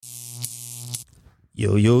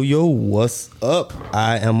Yo, what's up?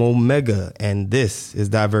 I am Omega, and this is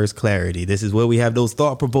Diverse Clarity. This is where we have those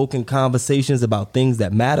thought-provoking conversations about things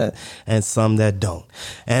that matter and some that don't.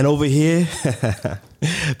 And over here,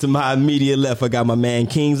 to my immediate left, I got my man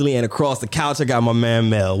Kingsley, and across the couch, I got my man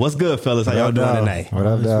Mel. What's good, fellas? How y'all doing tonight? What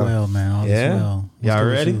up, dog? Well, man. All is well. Y'all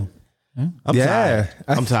ready? I'm tired.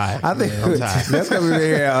 I'm tired. I think I'm tired. that's because we've been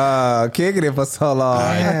here kicking it for so long.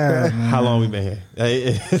 How long we been here?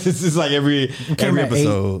 This is like every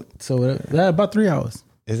episode. 8, so about 3 hours.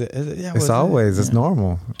 Is it? Yeah, It's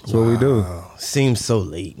normal. It's what we do. Seems so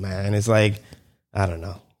late, man. It's like, I don't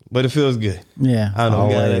know, but it feels good. Yeah, I don't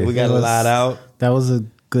know. We got a lot out. That was a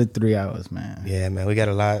good 3 hours, man. Yeah, man, we got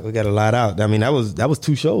a lot out. I mean, that was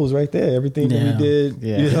 2 shows right there. Everything that we did.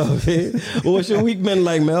 Yeah. You know what I mean? Well, what's your week been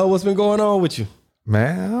like, Mel? What's been going on with you?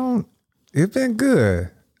 Man, it's been good.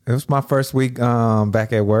 It was my first week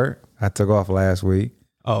back at work. I took off last week.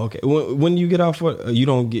 Oh, okay. When you get off, you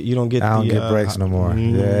don't get. I don't get breaks no more.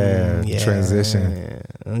 Transition.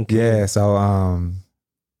 Okay. Yeah. So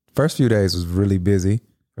first few days was really busy,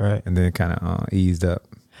 right, and then kind of eased up.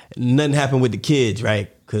 Nothing happened with the kids, right?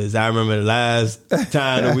 Because I remember the last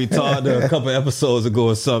time that we talked a couple episodes ago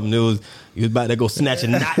or something, you was about to go snatch a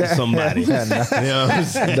knot to somebody. You know what I'm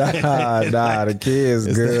saying? Nah, the kids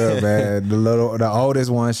good, man. The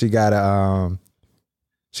oldest one, she got a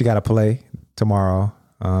play tomorrow.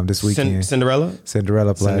 This weekend. Cinderella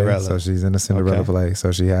play. So she's in the Cinderella play.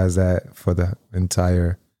 So she has that for the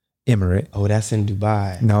entire Emirate. Oh, that's in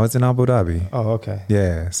Dubai. No, it's in Abu Dhabi. Oh, okay.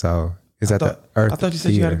 Yeah. So it's at the Earth. I thought you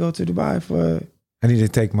said you had to go to Dubai for. I need to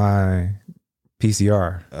take my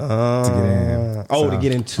PCR to get in. To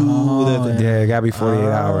get into yeah, it gotta be 48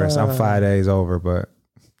 hours. I'm 5 days over, but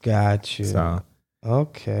got you. So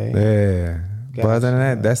okay. Yeah. But other than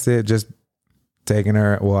that, that's it. Just taking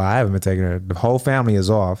her. Well, I haven't been taking her. The whole family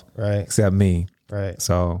is off, right? Except me, right?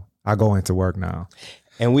 So I go into work now.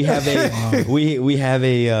 And we have a we have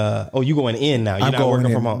a you going in now. You're not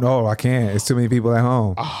working from home. No, I can't. It's too many people at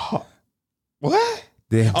home. What?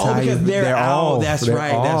 Because they're out. Off. That's they're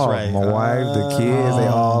right. Off. That's right. My wife, the kids, they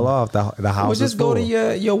all off. The house. Well, just go to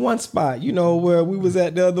your one spot. You know where we was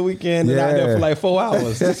at the other weekend and out there for like 4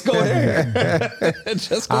 hours. Just go there.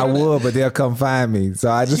 I would, but they'll come find me.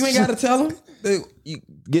 So I just you ain't got to tell them.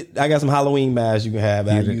 I got some Halloween masks you can have.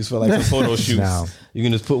 I use for like photo shoots. No. You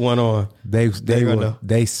can just put one on. They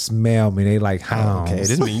smell me. They like hounds. Okay,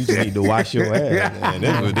 this means you just need to wash your ass. Man.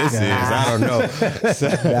 That's what this is. I don't know. So,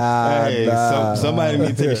 somebody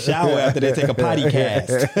need to take a shower after they take a potty cast.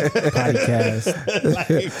 Really?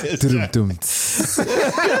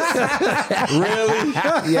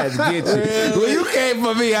 Yes, get you. Really? Well, you came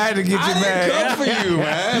for me. I had to get you, man. I didn't come for you,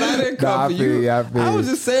 man. I didn't come for you. I was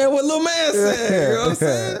just saying what little man said. You know what I'm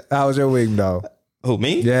saying? How was your week, though? Who,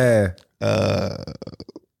 me? Yeah.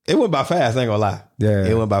 It went by fast. I ain't gonna lie. Yeah,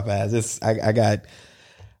 it went by fast. I got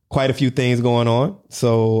quite a few things going on.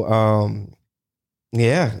 So,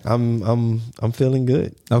 yeah, I'm feeling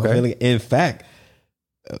good. Okay. In fact,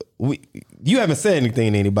 you haven't said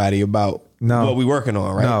anything to anybody about what we working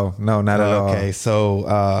on, right? No, not at all. Okay,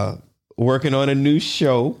 so working on a new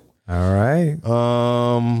show. All right.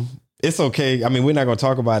 It's okay. I mean, we're not gonna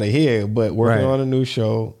talk about it here, but working on a new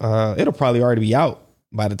show. It'll probably already be out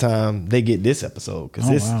by the time they get this episode,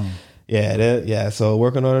 because so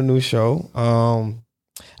working on a new show.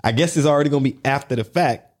 I guess it's already gonna be after the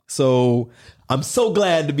fact, so I'm so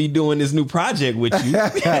glad to be doing this new project with you.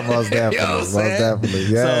 Most definitely.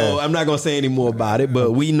 Yeah. So I'm not gonna say any more about it,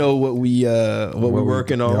 but we know what we're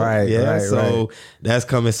working on. Right. That's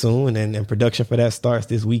coming soon, and production for that starts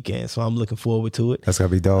this weekend. So I'm looking forward to it. That's gonna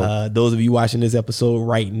be dope. Those of you watching this episode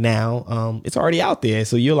right now, it's already out there,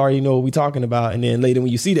 so you'll already know what we're talking about. And then later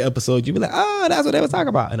when you see the episode, you'll be like, "Oh, that's what they were talking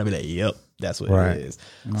about," and I'll be like, "Yep, that's what it is."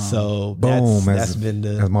 So boom, that's been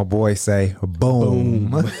as my boys say,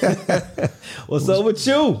 boom. What's up with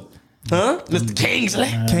you? Huh? Mr. Kingsley?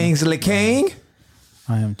 Kingsley King?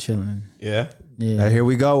 I am chilling. Yeah. Here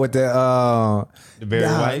we go with the Barry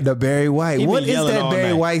White. The Barry White. What is that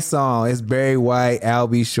Barry White song? It's Barry White,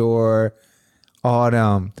 Albie Shore, all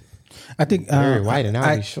them. I think Barry White and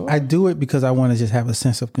Albie Shore. I do it because I want to just have a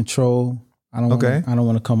sense of control. I don't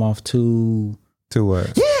want to come off too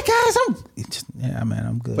what? Yeah, guys, I'm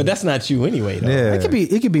good. But that's not you anyway, though. Yeah.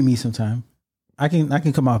 It could be me sometime. I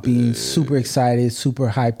can come out being super excited, super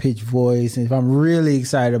high pitched voice, and if I'm really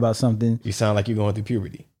excited about something, you sound like you're going through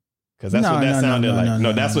puberty. Because that's what that sounded like.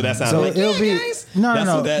 No, that's what that sounded like. It'll be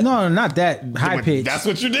no, not that high pitch. That's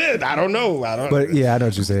what you did. I don't know. But yeah, I know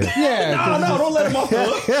what you said. Yeah, no, don't let him off the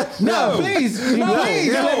hook. No, please, let me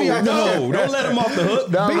off the hook. Don't let him off the hook.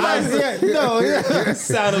 No,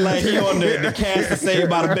 sounded like he on the cast of Saved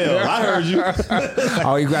by the Bell. I heard you.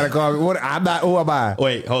 Oh, you gotta call me. What? I'm not. Who am I?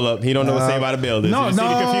 Wait, hold up. He don't know what Saved by the Bell is.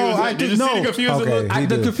 Did you see the confusion?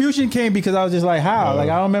 The confusion came because I was just like, how? Like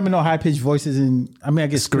I don't remember no high pitched voices in. I mean, I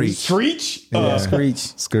guess Screech. Screech.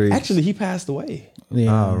 Actually, he passed away.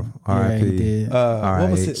 Yeah, R.I.P.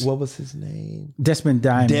 What was his name? Desmond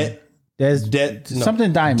Diamond.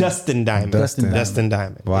 Something Diamond. Dustin Diamond. Dustin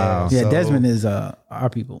Diamond. Wow. Yeah, Desmond is our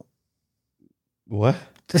people. What?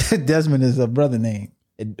 Desmond is a brother name.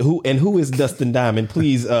 Who is Dustin Diamond?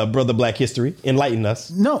 Please, brother Black History, enlighten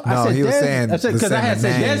us. I said he was saying because I had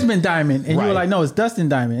said Desmond Diamond, and you were like, no, it's Dustin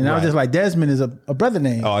Diamond, and I was just like, Desmond is a brother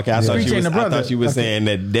name. Oh, okay. I thought you were saying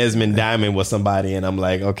that Desmond Diamond was somebody, and I'm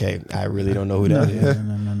like, okay, I really don't know who that is.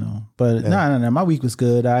 No. But no. My week was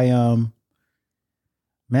good. Where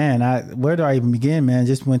do I even begin, man?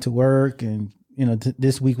 Just went to work, and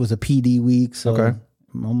this week was a PD week, so. Okay.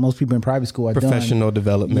 Most people in private school are professional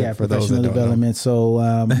development. Yeah, for professional development. So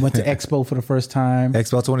went to Expo for the first time.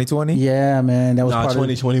 Expo 2020. Yeah, man, that was part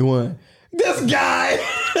 2021. This guy,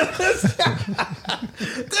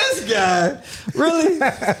 this guy, really?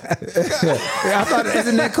 I thought,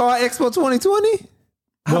 isn't that called Expo 2020?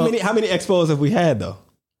 How many expos have we had though?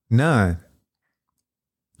 None.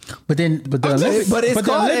 But the Olympics,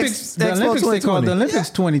 they called the Olympics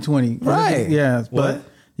 2020, right? Yeah, what?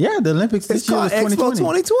 Yeah, the Olympics this year was 2020. Expo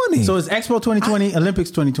 2020. So it's Expo 2020, Olympics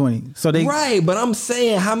 2020. So they right, but I'm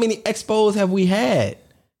saying, how many expos have we had?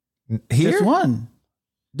 Here? Just one.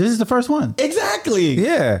 This is the first one. Exactly.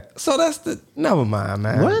 Yeah. So that's never mind,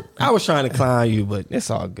 man. What? I was trying to clown you, but it's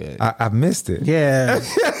all good. I missed it. Yeah.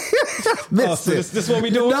 So this what we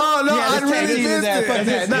doing? No, I really missed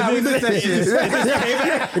it. No, we missed that shit.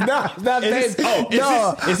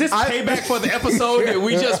 Is this payback for the episode that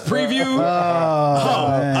we just previewed?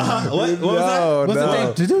 What was that?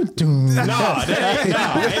 What's the thing? No, ain't none of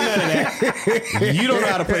that. You don't know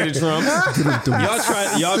how to play the drums.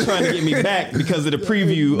 Y'all trying to get me back because of the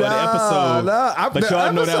preview of the episode. But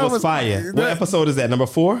y'all know that was fire. What episode is that? Number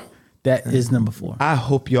 4? That is number 4. I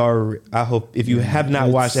hope if you have not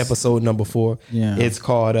watched episode number 4, it's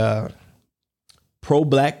called Pro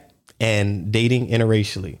Black and Dating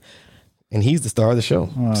Interracially. And he's the star of the show.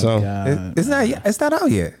 Oh, so God. It's not out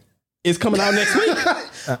yet. It's coming out next week.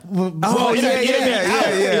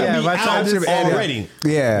 Already.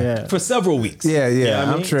 Yeah. For several weeks. Yeah. You know what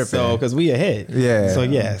I I'm mean? tripping. So because we ahead.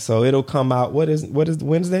 Yeah. So it'll come out. What is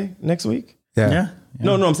Wednesday next week? Yeah.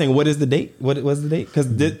 No, I'm saying, what is the date? What was the date? Because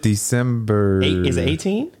December. Is it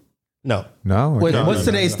 18? No. Wait, what's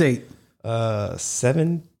today's date?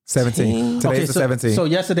 17. Today's the 17th. So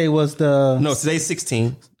yesterday was the... No, today's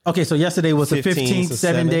 16. Okay, so yesterday was the 15th. So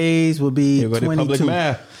 7 days will be 22. Public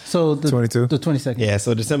math. So the 22? The 22nd. Yeah,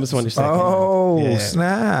 so December 22nd. Oh,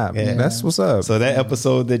 snap. Yeah. That's what's up. So that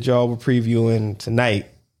episode that y'all were previewing tonight,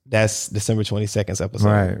 that's December 22nd's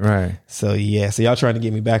episode. Right. So so y'all trying to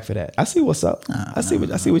get me back for that. I see what's up. I see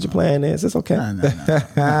what your plan is. It's okay. No.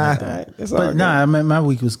 Right. It's all But my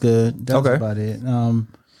week was good. That's about it.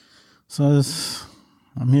 So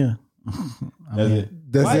I'm here. Why you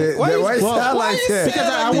sound like that? Because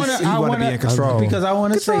I want to be in control. Because I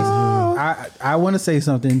want to say I want to say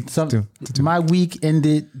something. My week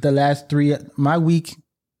ended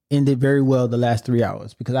very well the last 3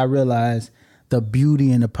 hours because I realized the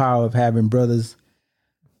beauty and the power of having brothers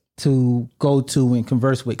to go to and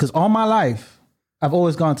converse with. Because all my life, I've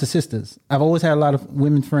always gone to sisters. I've always had a lot of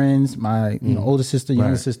women friends. My older sister,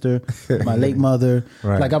 younger sister, my late mother.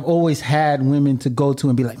 Like I've always had women to go to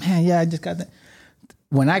and be like, man, I just got that.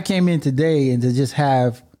 When I came in today and to just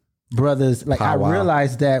have brothers, like I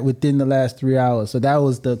realized that within the last 3 hours. So that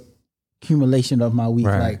was the accumulation of my week.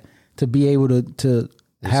 Like to be able to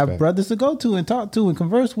have brothers to go to and talk to and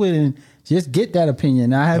converse with and just get that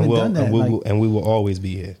opinion. I haven't done that. And we will always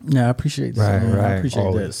be here. Yeah, I appreciate that. Right. I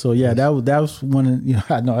appreciate that. So that was one of,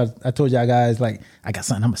 I know I told y'all guys, like, I got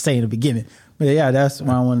something I'm going to say in the beginning. But yeah, that's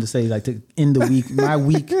what I wanted to say, like to end the week. My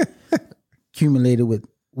week accumulated with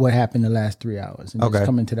what happened the last 3 hours. And just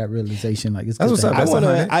coming to that realization, like, it's good. That's what's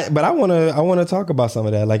up. I want to talk about some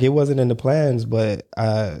of that. Like, it wasn't in the plans, but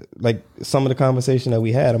like some of the conversation that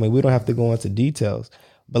we had, I mean, we don't have to go into details,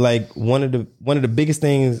 but like one of the biggest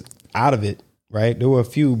things out of it, right? There were a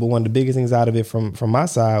few, but one of the biggest things out of it from my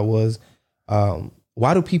side was,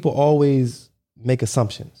 why do people always make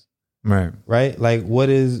assumptions? Right. Like, what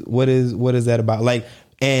is that about? Like,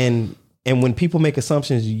 and And when people make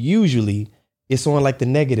assumptions, usually it's on like the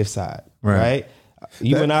negative side, right?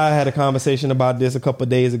 You and I had a conversation about this a couple of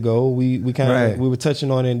days ago. We kind of we were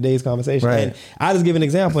touching on it in Dave's conversation, and I just give an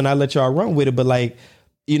example, and I let y'all run with it. But like,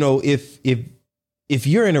 you know, if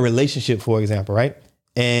you're in a relationship, for example, right,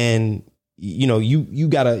 and you know you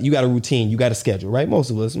got a routine, you got a schedule, right?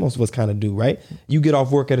 Most of us kind of do, right? You get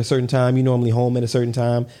off work at a certain time, you normally home at a certain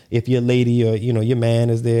time. If your lady or you know your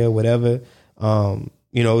man is there, whatever.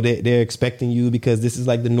 You know, they're expecting you because this is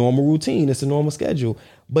like the normal routine. It's a normal schedule.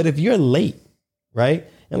 But if you're late, right?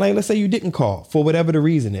 And like, let's say you didn't call for whatever the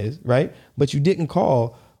reason is, right? But you didn't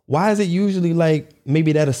call. Why is it usually like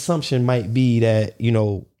maybe that assumption might be that, you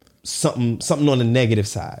know, something on the negative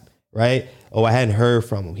side, right? Oh, I hadn't heard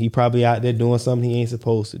from him. He probably out there doing something he ain't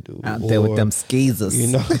supposed to do. Out there with them skeezers. You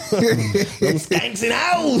know, them skanks in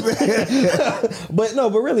house. But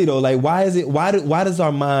really though, like why does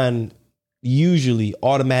our mind usually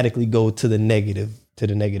automatically go to the negative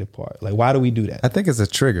part? Like, why do we do that? I think it's a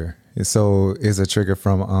trigger. So it's a trigger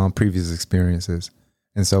from previous experiences.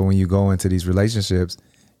 And so when you go into these relationships,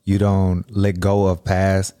 you don't let go of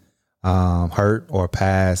past hurt or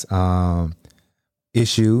past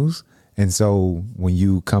issues. And so when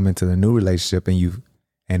you come into the new relationship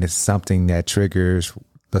and it's something that triggers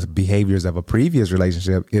the behaviors of a previous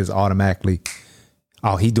relationship, is automatically,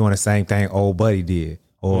 oh, he doing the same thing old buddy did,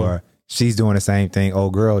 or she's doing the same thing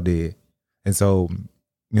old girl did. And so,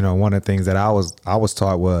 you know, one of the things that I was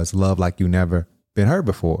taught was love like you never been hurt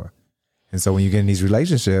before. And so when you get in these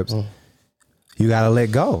relationships, you got to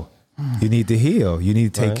let go. You need to heal. You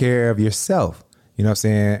need to take care of yourself. You know what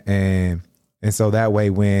I'm saying? And so that way,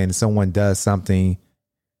 when someone does something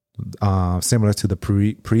similar to the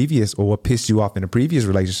previous, or what pissed you off in the previous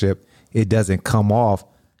relationship, it doesn't come off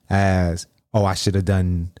as, oh, I should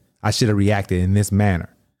have reacted in this manner.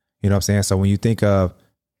 You know what I'm saying? So when you think of,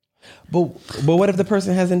 but what if the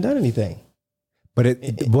person hasn't done anything? But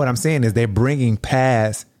what I'm saying is they're bringing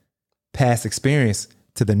past experience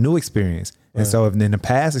to the new experience. And so if in the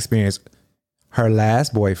past experience, her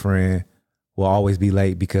last boyfriend will always be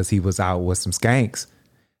late because he was out with some skanks.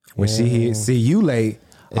 When she see you late,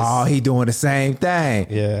 he doing the same thing.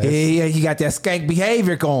 Yeah, he got that skank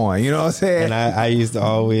behavior going. You know what I'm saying? And I used to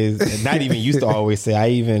always, not even used to always say, I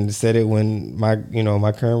even said it when my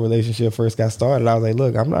current relationship first got started. I was like,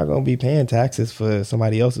 look, I'm not going to be paying taxes for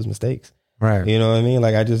somebody else's mistakes. Right. You know what I mean?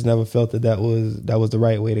 Like, I just never felt that was the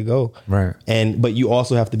right way to go. Right. But you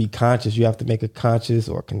also have to be conscious. You have to make a conscious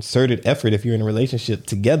or concerted effort if you're in a relationship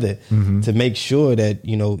together to make sure that,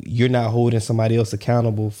 you know, you're not holding somebody else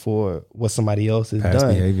accountable for what somebody else has past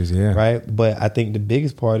done. Behaviors, yeah. Right. But I think the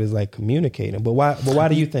biggest part is like communicating. But why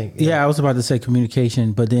do you think? Yeah, I was about to say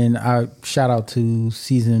communication, but then I shout out to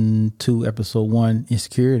season 2, episode 1,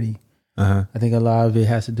 insecurity. I think a lot of it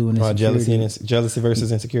has to do with insecurity. Jealousy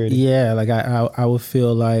versus insecurity. Yeah, like I would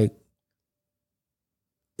feel like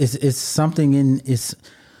it's something in it's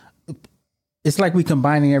like we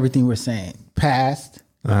combining everything we're saying: past,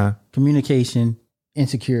 communication,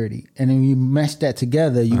 insecurity, and then you mesh that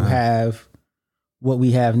together. You have what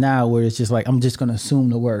we have now, where it's just like I'm just going to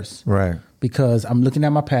assume the worst, right? Because I'm looking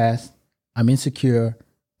at my past, I'm insecure.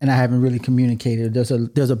 And I haven't really communicated. There's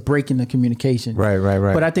a break in the communication. Right.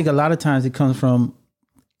 But I think a lot of times it comes from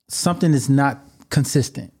something that's not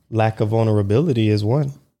consistent. Lack of vulnerability is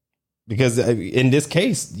one. Because in this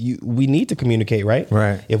case, we need to communicate, right?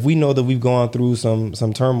 Right. If we know that we've gone through some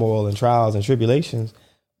turmoil and trials and tribulations,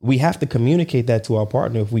 we have to communicate that to our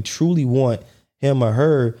partner if we truly want him or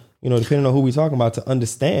her, you know, depending on who we're talking about, to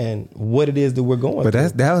understand what it is that we're going through.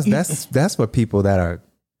 But that's what people that are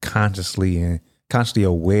consciously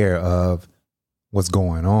aware of what's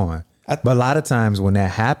going on. But a lot of times when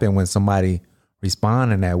that happens, when somebody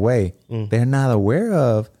responds in that way, they're not aware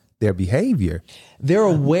of their behavior. They're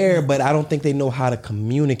aware, but I don't think they know how to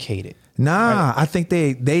communicate it. Nah, right? I think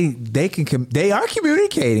they are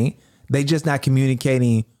communicating. They just not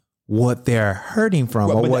communicating what they're hurting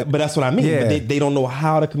from. But that's what I mean. Yeah. But they don't know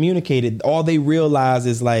how to communicate it. All they realize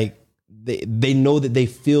is like, they know that they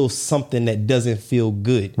feel something that doesn't feel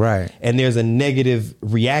good. Right. And there's a negative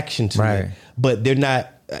reaction to it. But they're not,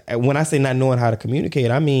 when I say not knowing how to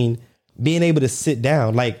communicate, I mean being able to sit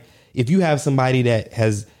down. Like if you have somebody that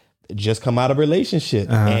has just come out of a relationship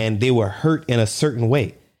and they were hurt in a certain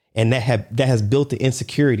way, and that has built the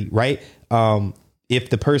insecurity, right? If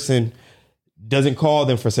the person doesn't call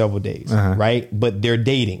them for several days, right? But they're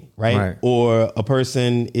dating, right? Or a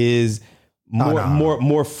person is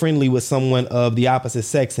more friendly with someone of the opposite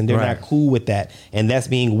sex, and they're not cool with that, and that's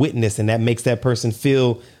being witnessed, and that makes that person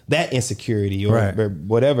feel that insecurity or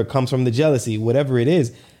whatever comes from the jealousy, whatever it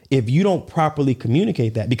is. If you don't properly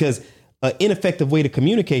communicate that, because an ineffective way to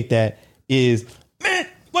communicate that is, man,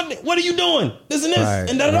 what are you doing? This and this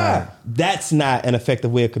and da da da. That's not an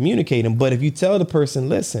effective way of communicating. But if you tell the person,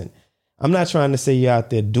 listen, I'm not trying to say you're out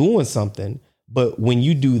there doing something, but when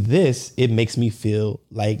you do this, it makes me feel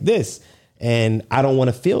like this. And I don't want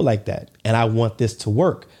to feel like that. And I want this to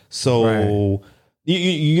work. So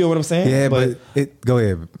you get what I'm saying? Yeah, but go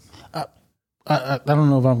ahead. I don't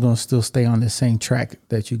know if I'm going to still stay on the same track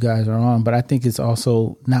that you guys are on, but I think it's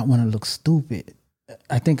also not want to look stupid.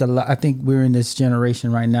 I think we're in this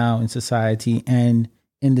generation right now in society and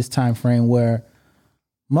in this time frame where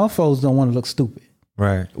motherfuckers don't want to look stupid.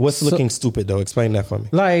 Right. What's looking stupid though? Explain that for me.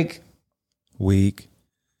 Like weak,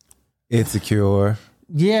 insecure.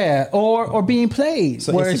 Yeah, or being played.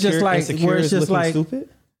 So where it's just like stupid.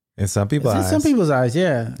 In some people's eyes. In some people's eyes,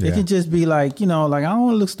 yeah. It can just be like, like I don't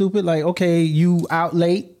want to look stupid. Like, okay, you out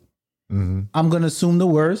late. Mm-hmm. I'm gonna assume the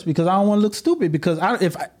worst because I don't want to look stupid. Because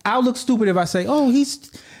I'll look stupid if I say, oh,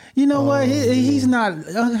 he's, what, he's not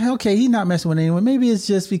okay. He's not messing with anyone. Maybe it's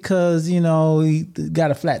just because he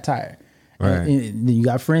got a flat tire. Right. And you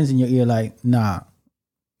got friends in your ear like, nah,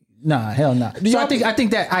 hell nah. So I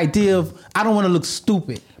think that idea of I don't want to look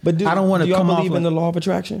stupid, but I don't want to come off. Do you believe in the law of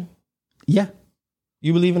attraction? Yeah.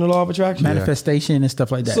 You believe in the law of attraction? Manifestation and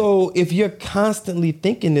stuff like that. So if you're constantly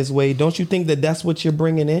thinking this way, don't you think that that's what you're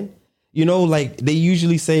bringing in? Like they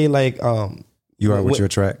usually say like, you are what you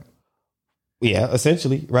attract. Yeah,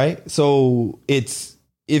 essentially. Right. So it's,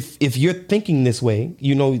 if you're thinking this way,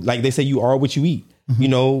 like they say, you are what you eat,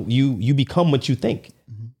 mm-hmm. You become what you think.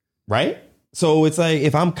 Mm-hmm. Right. So it's like,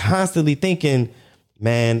 if I'm constantly thinking,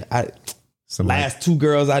 man, last 2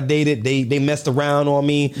 girls I dated, they messed around on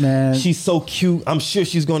me. Man. She's so cute. I'm sure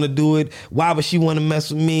she's going to do it. Why would she want to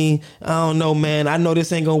mess with me? I don't know, man. I know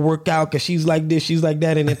this ain't going to work out because she's like this, she's like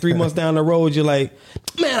that. And then 3 months down the road, you're like,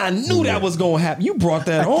 man, I knew that was going to happen. You brought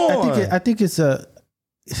that on. I think it's a...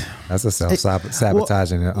 That's a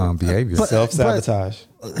self-sabotaging behavior. Self-sabotage.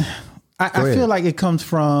 I feel like it comes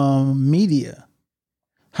from media.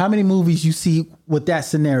 How many movies you see with that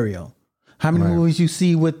scenario? How many movies you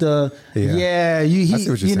see with the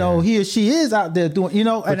he or she is out there doing,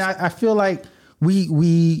 and I feel like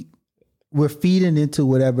we're feeding into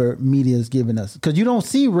whatever media is giving us, because you don't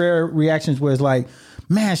see rare reactions where it's like,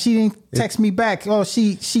 man, she didn't text me back. Oh,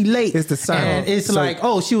 she late. It's the sign. And it's so, like,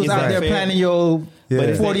 oh, she was out there planning your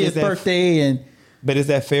 40th birthday. But is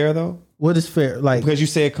that fair though? What is fair? Like, because you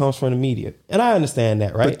say it comes from the media, and I understand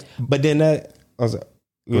that, right? But then that I was like,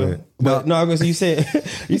 yeah. But no, because you said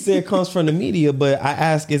it comes from the media, but I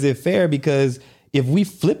ask, is it fair? Because if we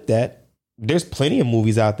flip that, there's plenty of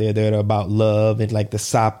movies out there that are about love and like the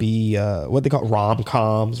soppy, what they call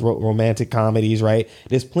rom-coms, romantic comedies, right?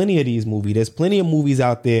 There's plenty of these movies. There's plenty of movies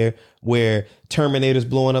out there where Terminator's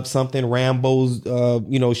blowing up something, Rambo's,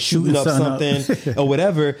 shooting up something or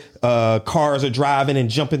whatever. Cars are driving and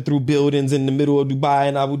jumping through buildings in the middle of Dubai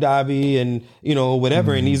and Abu Dhabi and,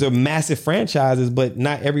 whatever. Mm-hmm. And these are massive franchises, but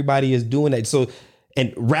not everybody is doing that. So,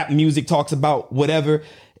 and rap music talks about whatever.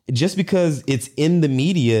 Just because it's in the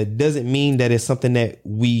media doesn't mean that it's something that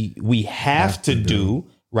we have to do.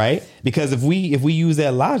 Right? Because if we use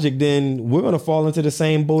that logic, then we're going to fall into the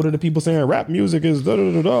same boat of the people saying rap music is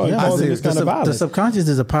the subconscious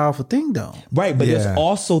is a powerful thing though. Right. But there's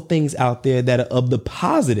also things out there that are of the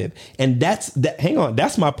positive. And that's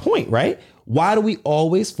my point, right? Why do we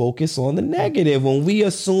always focus on the negative when we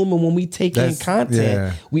assume and when we take in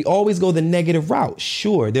content? We always go the negative route.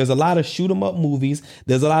 Sure, there's a lot of shoot 'em up movies.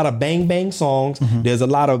 There's a lot of bang bang songs. Mm-hmm. There's a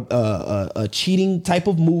lot of cheating type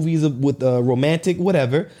of movies with romantic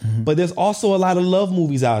whatever. Mm-hmm. But there's also a lot of love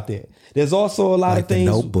movies out there. There's also a lot of things.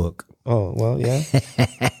 The Notebook. Oh, well, yeah.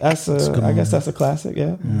 I guess that's a classic,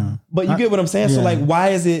 yeah. But you get what I'm saying? Yeah. So like, why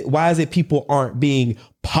is it people aren't being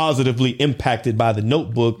positively impacted by the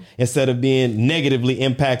Notebook instead of being negatively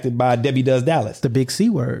impacted by Debbie Does Dallas? The big C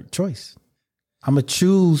word, choice. I'm going to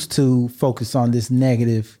choose to focus on this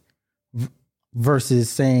negative versus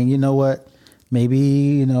saying, you know what?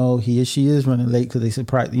 Maybe, he or she is running late because they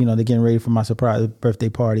surprised, they're getting ready for my surprise birthday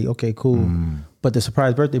party. Okay, cool. But the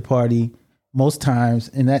surprise birthday party, most times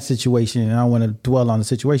in that situation, and I don't want to dwell on the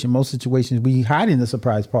situation, most situations we hide in the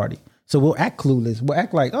surprise party. So we'll act clueless. We'll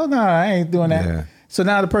act like, oh, no, I ain't doing that. Yeah. So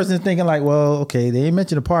now the person is thinking like, well, okay, they ain't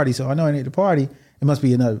mentioned a party, so I know it ain't the party. It must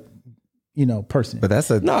be another, person. But I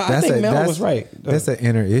think Mel was right. That's an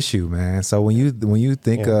inner issue, man. So when you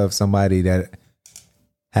think of somebody that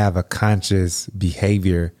have a conscious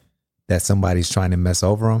behavior that somebody's trying to mess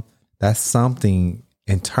over them, that's something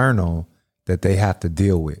internal that they have to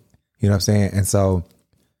deal with. You know what I'm saying? And so,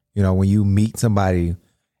 when you meet somebody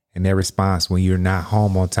and their response when you're not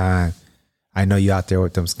home on time, I know you out there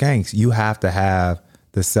with them skanks. You have to have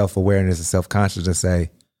the self-awareness and self-conscious to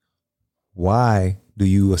say, why do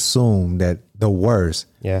you assume that the worst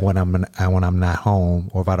when I'm not home,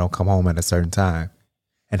 or if I don't come home at a certain time,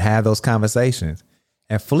 and have those conversations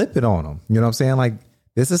and flip it on them. You know what I'm saying? Like,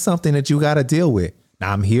 this is something that you got to deal with.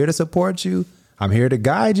 Now, I'm here to support you. I'm here to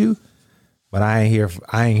guide you, but I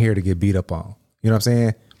ain't here to get beat up on. You know what I'm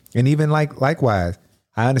saying? And even likewise,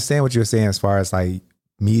 I understand what you're saying as far as like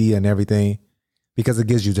media and everything, because it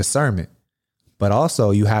gives you discernment, but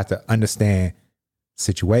also you have to understand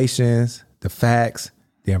situations, the facts,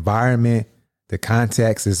 the environment, the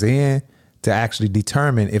context is in, to actually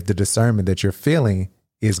determine if the discernment that you're feeling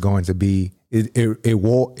is going to be it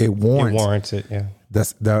warrants it,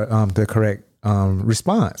 the correct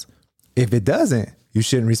response. If it doesn't, you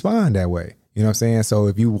shouldn't respond that way. You know what I'm saying? So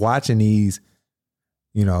if you watching these,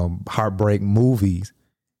 you know, heartbreak movies,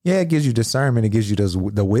 yeah, it gives you discernment, it gives you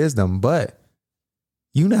the wisdom, but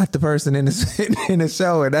you're not the person in the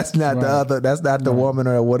show, and that's not that's not the woman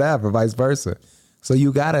or whatever, vice versa. So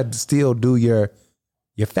you gotta still do your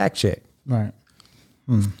fact check. Right.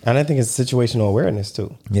 And I think it's situational awareness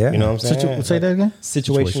too. Yeah. You know what I'm saying? Say that again?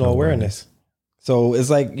 Situational awareness. So it's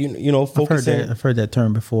like, you know, focusing. I've heard that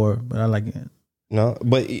term before, but I like it. No,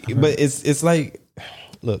 but it's like,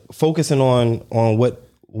 look, focusing on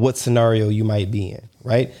what scenario you might be in,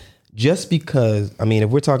 right? Just because, I mean, if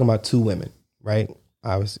we're talking about two women, right?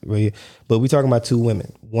 Obviously, but we're talking about two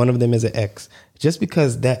women. One of them is an ex. Just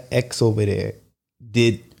because that ex over there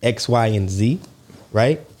did X, Y, and Z,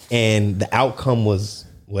 right? And the outcome was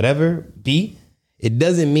whatever, B, it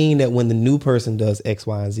doesn't mean that when the new person does X,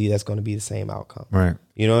 Y, and Z, that's going to be the same outcome. Right.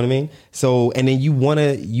 You know what I mean? So, and then you want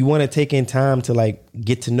to take in time to like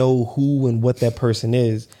get to know who and what that person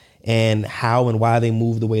is and how and why they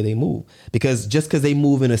move the way they move. Because just because they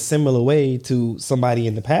move in a similar way to somebody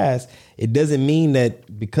in the past, it doesn't mean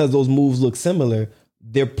that because those moves look similar,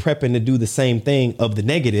 they're prepping to do the same thing of the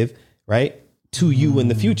negative, right? To you in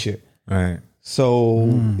the future. Right. So,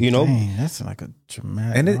 you know, dang, that's like a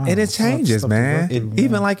dramatic, and it changes, man.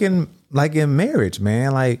 Even like in marriage,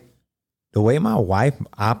 man, like the way my wife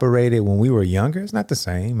operated when we were younger, it's not the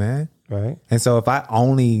same, man. Right. And so if I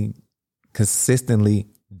only consistently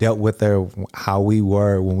dealt with her how we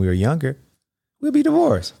were when we were younger, we'd be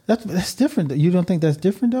divorced. That's different. You don't think that's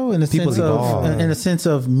different though? In a sense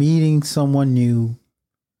of meeting someone new,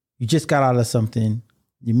 you just got out of something,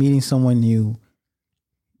 you're meeting someone new.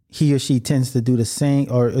 He or she tends to do the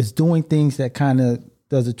same or is doing things that kind of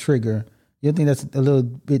does a trigger. You don't think that's a little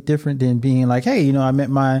bit different than being like, hey, you know, I met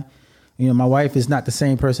my wife is not the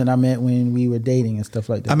same person I met when we were dating and stuff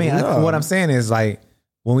like that. I mean, what I'm saying is like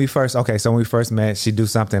when we first met, she do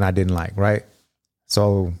something I didn't like, right?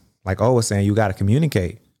 So like O was saying, you got to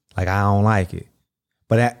communicate. Like, I don't like it.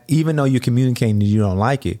 But even though you're communicating you don't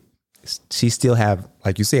like it, she still have,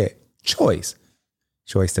 like you said, choice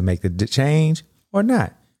to make the change or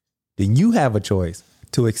not. Then you have a choice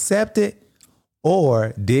to accept it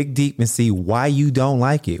or dig deep and see why you don't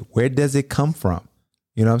like it. Where does it come from?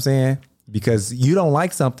 You know what I'm saying? Because you don't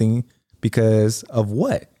like something because of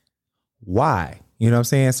what? Why? You know what I'm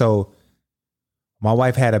saying? So my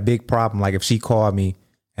wife had a big problem. Like if she called me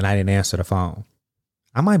and I didn't answer the phone,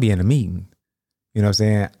 I might be in a meeting. You know what I'm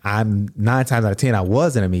saying? I'm 9 times out of 10, I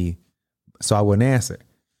was in a meeting, so I wouldn't answer.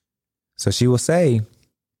 So she will say,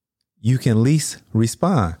 you can at least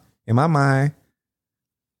respond. In my mind,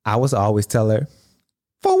 I was always tell her,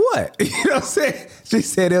 for what? You know what I'm saying? She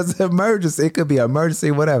said it was an emergency. It could be an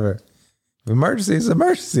emergency, whatever. Emergency is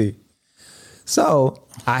emergency. So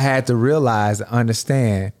I had to realize and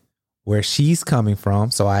understand where she's coming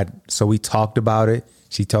from. So we talked about it.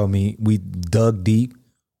 She told me, we dug deep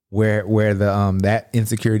where the that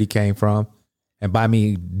insecurity came from. And by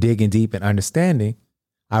me digging deep and understanding,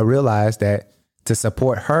 I realized that to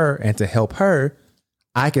support her and to help her,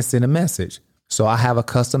 I can send a message. So I have a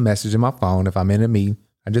custom message in my phone. If I'm in a meeting,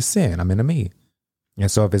 I just send, I'm in a meeting.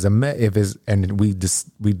 And so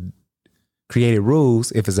we created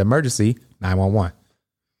rules. If it's an emergency, 911.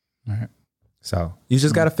 All right. So you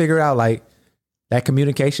just got to figure out like that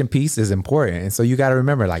communication piece is important. And so you got to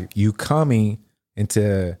remember, like you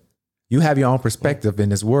have your own perspective in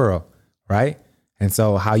this world, right? And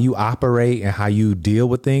so how you operate and how you deal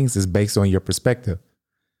with things is based on your perspective.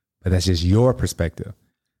 But that's just your perspective.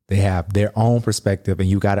 They have their own perspective and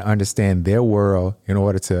you got to understand their world in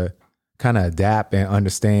order to kind of adapt and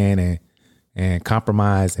understand and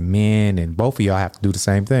compromise and mend. And both of y'all have to do the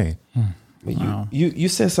same thing. Wow. You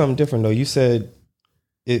said something different though. You said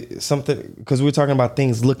something because we were talking about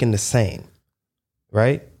things looking the same,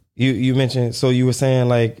 right? You mentioned, so you were saying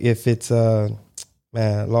like if it's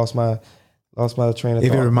lost my Lost my train of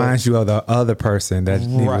If thought. it reminds you of the other person that he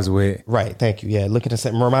was with. Right. Thank you. Yeah. Looking at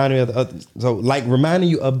reminding me of the other. So like reminding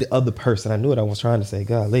you of the other person. I knew what I was trying to say.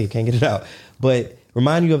 Golly, can't get it out. But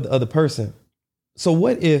remind you of the other person. So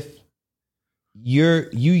what if you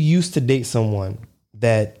used to date someone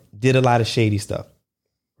that did a lot of shady stuff,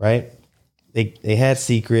 right? They had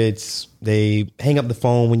secrets. They hang up the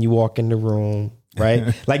phone when you walk in the room,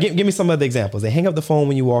 right? Like give me some other examples. They hang up the phone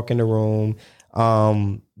when you walk in the room.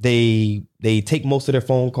 They take most of their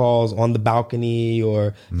phone calls on the balcony,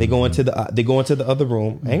 or they go into the other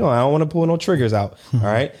room. Hang on, I don't want to pull no triggers out. All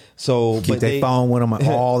right, so keep their phone with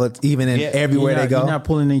them even everywhere they go. You're not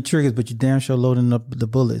pulling any triggers, but you damn sure loading up the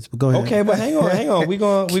bullets. But go ahead. Okay, but hang on. We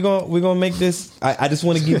gonna make this. I just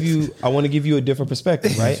want to give you. I want to give you a different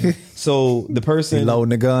perspective, right? So the person loading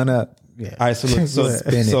the gun up. Yeah. All right. So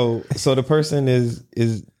look, so the person is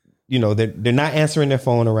they're not answering their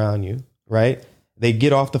phone around you, right? They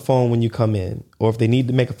get off the phone when you come in, or if they need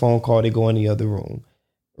to make a phone call, they go in the other room,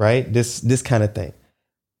 right? This kind of thing.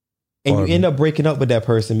 And you end up breaking up with that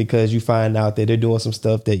person because you find out that they're doing some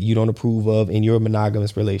stuff that you don't approve of in your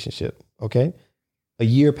monogamous relationship. Okay. A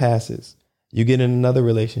year passes. You get in another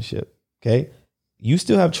relationship. Okay. You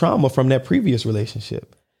still have trauma from that previous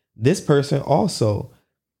relationship. This person also,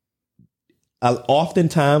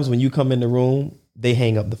 oftentimes when you come in the room, they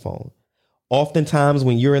hang up the phone. Oftentimes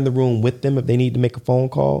when you're in the room with them, if they need to make a phone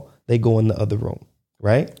call, they go in the other room,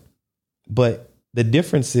 right? But the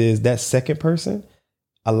difference is that second person,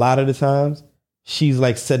 a lot of the times, she's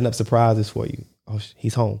like setting up surprises for you. Oh,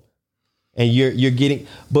 he's home. And you're getting,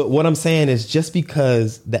 but what I'm saying is just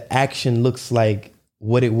because the action looks like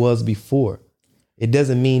what it was before, it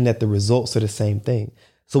doesn't mean that the results are the same thing.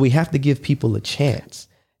 So we have to give people a chance,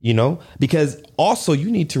 because also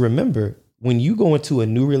you need to remember when you go into a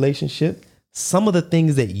new relationship, some of the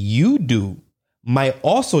things that you do might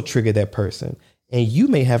also trigger that person, and you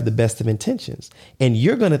may have the best of intentions, and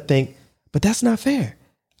you're going to think, but that's not fair.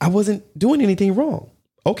 I wasn't doing anything wrong.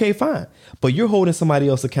 Okay, fine. But you're holding somebody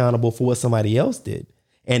else accountable for what somebody else did.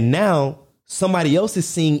 And now somebody else is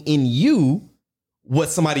seeing in you what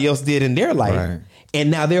somebody else did in their life. Right.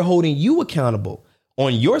 And now they're holding you accountable.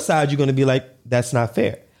 On your side, you're going to be like, that's not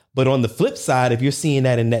fair. But on the flip side, if you're seeing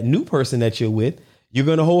that in that new person that you're with, you're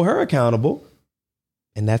going to hold her accountable,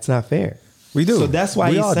 and that's not fair. We do. So that's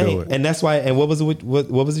why he's saying, and that's why. And what was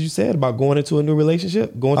it you said about going into a new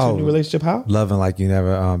relationship? Going to a new relationship, how? Loving like you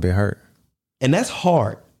never been hurt. And that's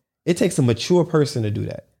hard. It takes a mature person to do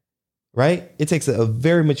that, right? It takes a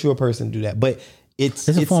very mature person to do that. But it's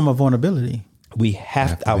a form of vulnerability. We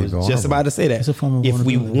have to. I was just about to say that. It's a form of if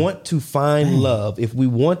we want to find love, if we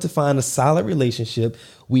want to find a solid relationship,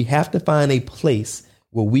 we have to find a place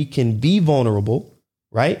where we can be vulnerable.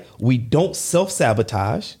 Right? We don't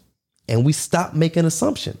self-sabotage, and we stop making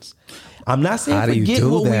assumptions. I'm not saying forget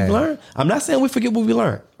what we've learned. I'm not saying we forget what we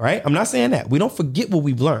learned. Right? I'm not saying that. We don't forget what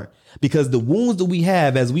we've learned, because the wounds that we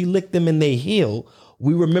have, as we lick them and they heal,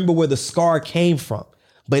 we remember where the scar came from.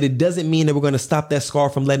 But it doesn't mean that we're going to stop that scar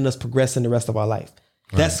from letting us progress in the rest of our life.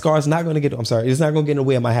 Right. That scar is not going to get, it's not going to get in the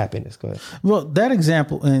way of my happiness. Go ahead. Well, that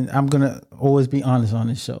example, and I'm going to always be honest on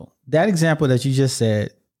this show, that example that you just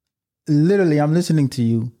said, literally, I'm listening to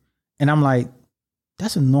you and I'm like,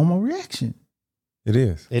 that's a normal reaction. It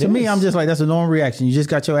is. To me, I'm just like, that's a normal reaction. You just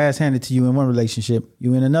got your ass handed to you in one relationship.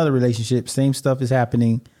 You in another relationship. Same stuff is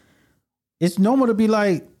happening. It's normal to be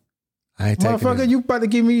like, motherfucker, you about to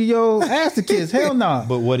give me your ass to kiss. Hell no. Nah.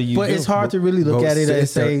 But what do you do? It's hard to really look at it and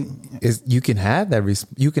say. You can have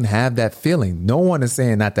that feeling. No one is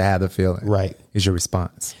saying not to have the feeling. Right. Is your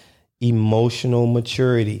response. Emotional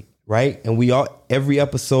maturity. Right. And we all, every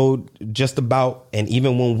episode just about, and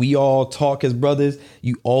even when we all talk as brothers,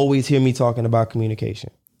 you always hear me talking about communication.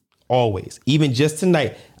 Always. Even just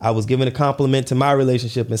tonight, I was giving a compliment to my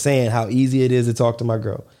relationship and saying how easy it is to talk to my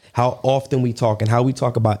girl, how often we talk and how we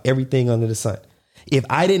talk about everything under the sun. If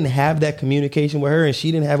I didn't have that communication with her and she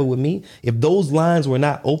didn't have it with me, if those lines were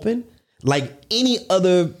not open, like any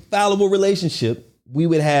other fallible relationship, we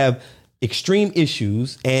would have extreme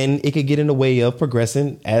issues and it could get in the way of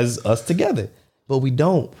progressing as us together. But we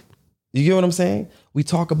don't. You get what I'm saying? We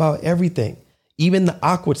talk about everything, even the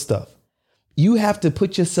awkward stuff. You have to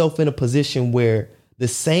put yourself in a position where the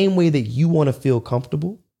same way that you want to feel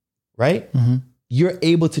comfortable, right? Mm-hmm. You're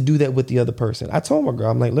able to do that with the other person. I told my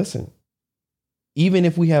girl, I'm like, listen, even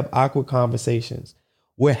if we have awkward conversations,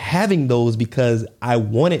 we're having those because I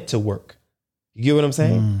want it to work. You get what I'm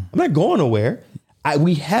saying? I'm not going nowhere.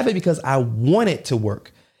 We have it because I want it to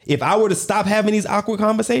work. If I were to stop having these awkward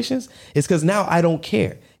conversations, it's because now I don't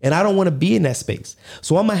care and I don't want to be in that space.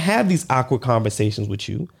 So I'm going to have these awkward conversations with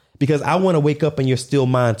you because I want to wake up and you're still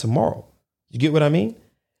mine tomorrow. You get what I mean?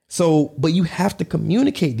 So, but you have to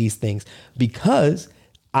communicate these things, because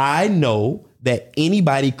I know that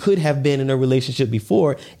anybody could have been in a relationship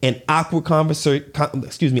before, and awkward conversations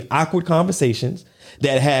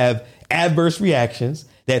that have adverse reactions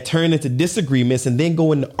that turn into disagreements and then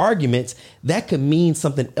go into arguments that could mean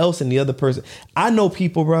something else in the other person. I know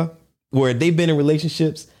people, bro, where they've been in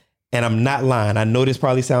relationships, and I'm not lying, I know this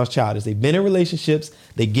probably sounds childish. They've been in relationships,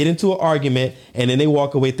 they get into an argument, and then they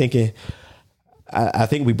walk away thinking, I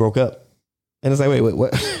think we broke up. And it's like, wait,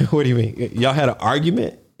 what? What do you mean? Y'all had an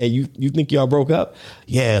argument and you think y'all broke up?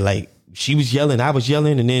 Yeah, like she was yelling, I was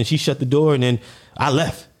yelling, and then she shut the door, and then I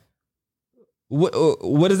left.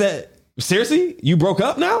 What is that? Seriously? You broke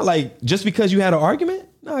up now? Like, just because you had an argument?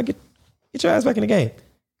 No, get your ass back in the game.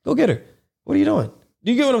 Go get her. What are you doing?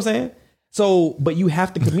 Do you get what I'm saying? So, but you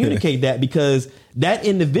have to communicate that, because that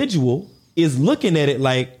individual is looking at it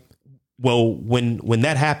like, well, when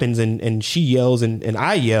that happens and she yells and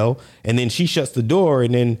I yell, and then she shuts the door,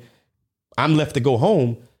 and then I'm left to go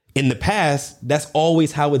home. In the past, that's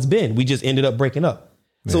always how it's been. We just ended up breaking up.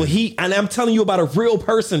 Man. So and I'm telling you about a real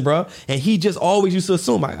person, bro. And he just always used to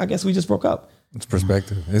assume, I guess we just broke up. It's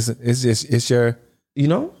perspective. It's your, you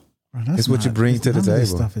know, bro, it's what you bring to the table.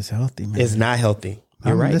 This stuff is healthy, man. It's not healthy.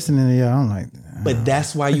 You're right. Listening to you, I'm like, but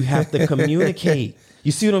that's why you have to communicate.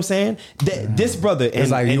 You see what I'm saying? This brother,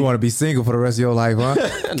 it's like you want to be single for the rest of your life, huh?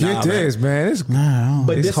 Get this, man.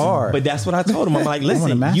 It's hard. But that's what I told him. I'm like,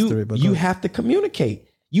 listen, you have to communicate.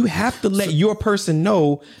 You have to let your person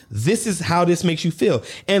know this is how this makes you feel.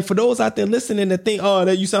 And for those out there listening that think, oh,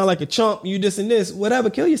 that you sound like a chump, you this and this, whatever,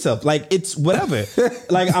 kill yourself. Like, it's whatever.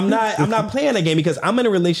 Like, I'm not playing that game, because I'm in a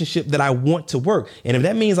relationship that I want to work. And if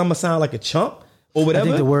that means I'm gonna sound like a chump or whatever, I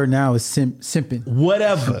think the word now is simping.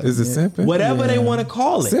 Whatever. Is it simping? Whatever they want to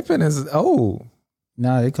call it. Simping is old.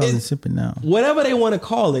 No, they call it simping now. Whatever they want to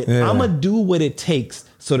call it, I'm gonna do what it takes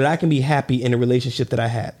so that I can be happy in the relationship that I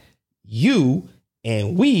have. You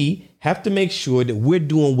and we have to make sure that we're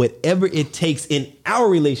doing whatever it takes in our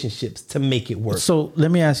relationships to make it work. So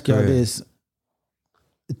let me ask y'all this.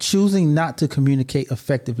 Choosing not to communicate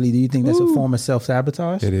effectively, do you think that's a form of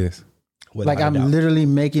self-sabotage? It is. Without like, I'm literally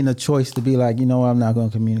making a choice to be like, you know what, I'm not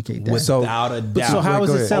going to communicate that. Without a doubt. So how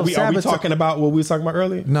is it self-sabotage? Are we talking about what we were talking about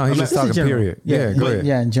earlier? No, he's just talking period. Yeah, go ahead.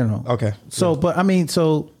 Yeah, in general. Okay. So, but I mean,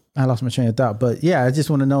 I lost my train of thought. But yeah, I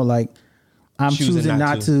just want to know, like, I'm choosing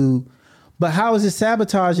not to. But how is it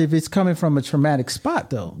sabotage if it's coming from a traumatic spot,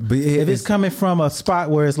 though? But if it's coming from a spot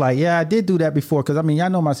where it's like, yeah, I did do that before, because I mean, y'all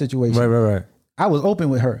know my situation. Right. I was open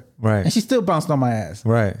with her. Right. And she still bounced on my ass.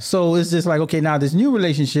 Right. So it's just like, okay, now this new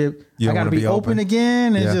relationship, I got to be open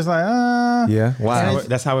again. And it's just like, yeah. Why?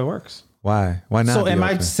 That's how it works. Why not? So am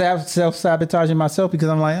I self-sabotaging myself because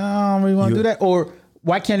I'm like, oh, I don't really want to do that? Or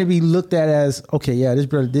why can't it be looked at as, okay, yeah, this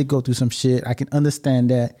brother did go through some shit. I can understand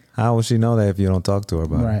that. How will she know that if you don't talk to her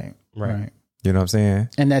about it? Right. You know what I'm saying?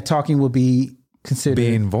 And that talking would be considered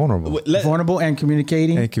being vulnerable. Vulnerable and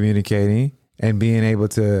communicating. And being able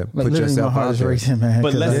to put yourself out there. Racing, man,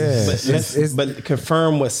 but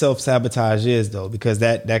confirm what self-sabotage is, though, because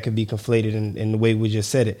that could be conflated in the way we just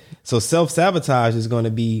said it. So self-sabotage is going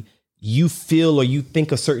to be you feel or you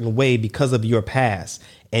think a certain way because of your past,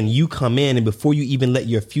 and you come in, and before you even let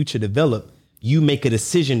your future develop, you make a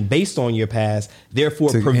decision based on your past,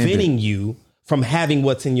 therefore preventing you from having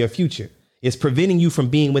what's in your future. It's preventing you from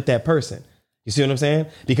being with that person. You see what I'm saying?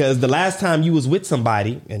 Because the last time you was with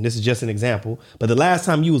somebody, and this is just an example, but the last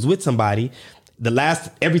time you was with somebody,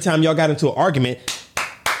 every time y'all got into an argument,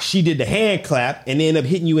 she did the hand clap and they end up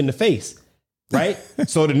hitting you in the face, right?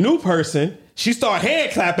 So the new person, she start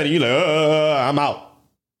hand clapping and you're like, I'm out.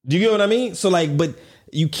 Do you get what I mean? So like, but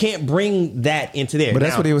you can't bring that into there. But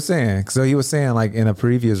that's what he was saying. So he was saying, like, in a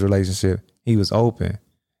previous relationship, he was open.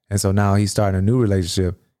 And so now he's starting a new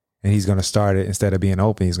relationship. And he's going to start it, instead of being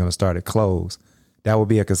open, he's going to start it closed. That would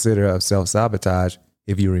be a consider of self-sabotage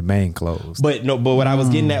if you remain closed. But what I was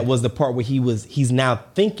getting at was the part where he's now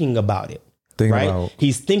thinking about it.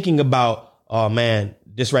 He's thinking about, oh man,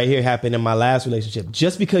 this right here happened in my last relationship.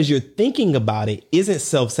 Just because you're thinking about it isn't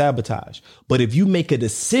self-sabotage. But if you make a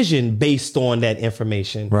decision based on that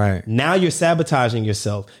information, right, now you're sabotaging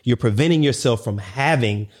yourself. You're preventing yourself from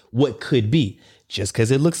having what could be. Just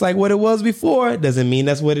because it looks like what it was before doesn't mean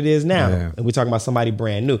that's what it is now. Yeah. And we're talking about somebody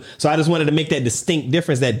brand new. So I just wanted to make that distinct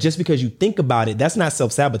difference, that just because you think about it, that's not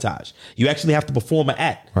self-sabotage. You actually have to perform an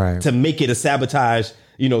act to make it a sabotage,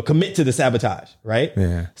 commit to the sabotage, right?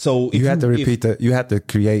 Yeah. So you have to you have to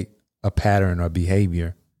create a pattern or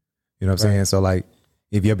behavior. You know what I'm saying? So like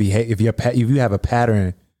if you have a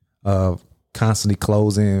pattern of constantly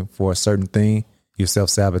closing for a certain thing, you're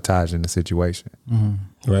self-sabotaging the situation.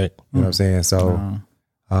 Mm-hmm. Right. You know what I'm saying? So,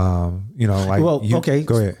 you know, like, okay.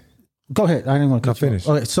 Go ahead. Go ahead. I didn't want to finish.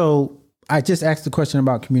 Okay. So I just asked the question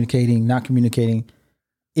about communicating, not communicating.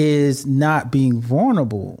 Is not being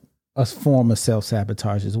vulnerable a form of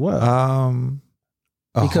self-sabotage as well?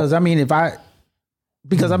 Because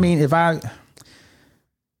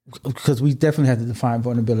we definitely have to define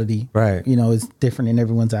vulnerability. Right. You know, it's different in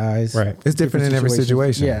everyone's eyes. Right. It's different in every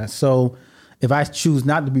situation. Yeah. So if I choose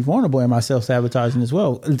not to be vulnerable, am I self-sabotaging as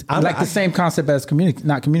well? The same concept as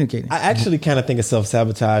not communicating. I actually kind of think of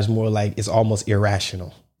self-sabotage more like it's almost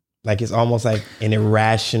irrational. Like it's almost like an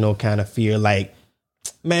irrational kind of fear. Like,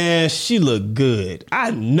 man, she look good.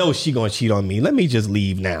 I know she gonna cheat on me. Let me just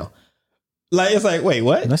leave now. Like, it's like, wait,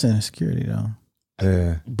 what? That's an insecurity though.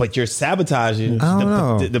 Yeah. But you're sabotaging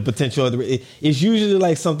the potential of it's usually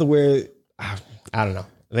like something where I don't know.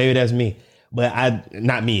 Maybe that's me. But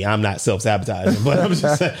not me. I'm not self-sabotaging. But I'm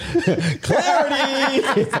just saying,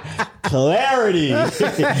 clarity.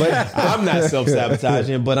 But I'm not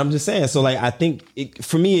self-sabotaging. But I'm just saying. So like, I think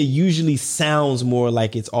for me, it usually sounds more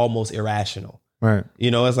like it's almost irrational. Right.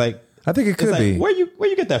 You know, it's like, I think it could be. Where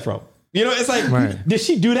you get that from? You know, it's like, Did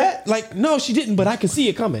she do that? Like, no, she didn't. But I can see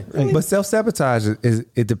it coming. Really? But self-sabotage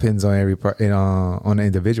it depends on every part, on the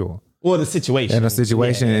individual. Or the situation. And the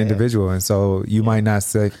situation and individual. And so you might not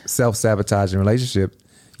self-sabotage in relationship.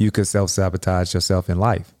 You could self-sabotage yourself in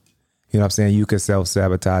life. You know what I'm saying? You could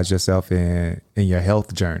self-sabotage yourself in your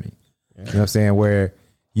health journey. You know what I'm saying? Where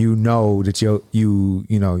you know that you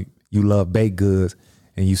love baked goods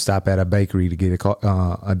and you stop at a bakery to get a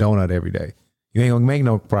donut every day. You ain't gonna make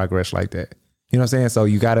no progress like that. You know what I'm saying? So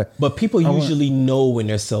you gotta. But people usually know when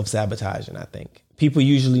they're self-sabotaging, I think. People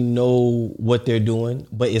usually know what they're doing,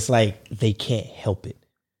 but it's like they can't help it.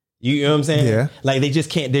 You know what I'm saying? Yeah. Like they just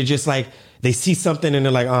can't. They're just like they see something and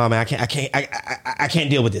they're like, oh man, I can't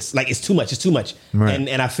deal with this. Like it's too much. It's too much. Right.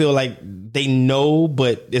 And I feel like they know,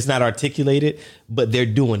 but it's not articulated. But they're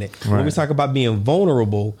doing it. Right. When we talk about being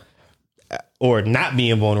vulnerable or not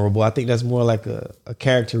being vulnerable, I think that's more like a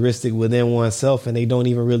characteristic within oneself, and they don't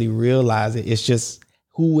even really realize it. It's just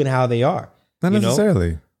who and how they are. Not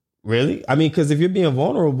necessarily. Really? I mean, because if you're being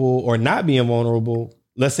vulnerable or not being vulnerable,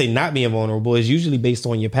 let's say not being vulnerable is usually based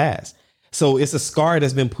on your past. So it's a scar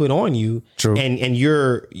that's been put on you. True. And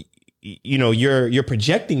you're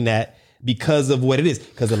projecting that because of what it is.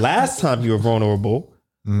 Because the last time you were vulnerable,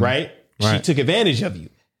 right? She took advantage of you.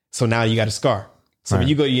 So now you got a scar. So when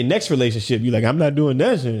you go to your next relationship, you're like, I'm not doing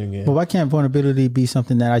that shit again. But why can't vulnerability be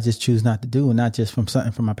something that I just choose not to do, and not just from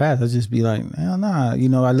something from my past? I just be like, hell nah. You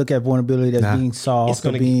know, I look at vulnerability as being soft. It's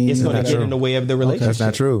going to get in the way of the relationship. That's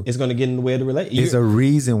not true. It's going to get in the way of the relationship. There's a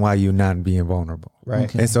reason why you're not being vulnerable. Right.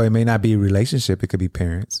 Okay. And so it may not be a relationship. It could be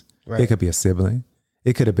parents. Right. It could be a sibling.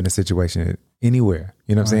 It could have been a situation anywhere.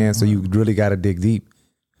 You know what I'm saying? So you really got to dig deep.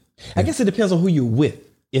 I guess it depends on who you're with.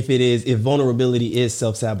 If vulnerability is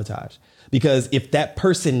self-sabotage. Because if that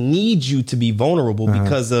person needs you to be vulnerable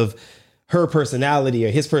because of her personality or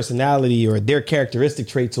his personality or their characteristic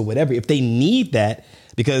traits or whatever, if they need that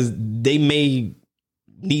because they may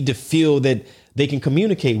need to feel that they can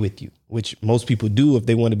communicate with you, which most people do if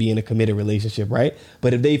they want to be in a committed relationship, right?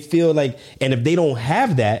 But if they feel like, and if they don't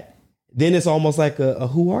have that, then it's almost like a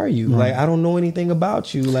who are you? Like, I don't know anything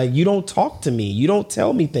about you. Like, you don't talk to me. You don't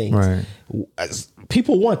tell me things. Right.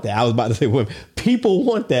 People want that. I was about to say women. People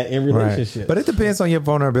want that in relationships. Right. But it depends on your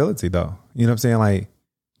vulnerability, though. You know what I'm saying? Like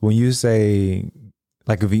when you say,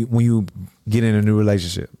 like when you get in a new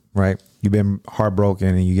relationship, right? You've been heartbroken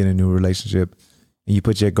and you get in a new relationship and you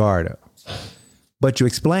put your guard up. But you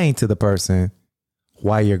explain to the person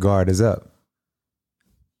why your guard is up.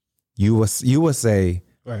 You will say,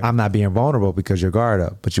 right, I'm not being vulnerable because your guard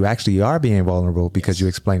up, but you actually are being vulnerable because you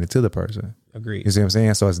explain it to the person. Agreed. You see what I'm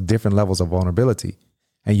saying? So it's different levels of vulnerability,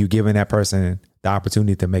 and you giving that person the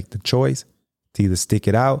opportunity to make the choice to either stick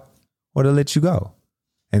it out or to let you go.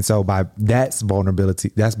 And so that's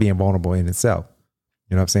vulnerability. That's being vulnerable in itself.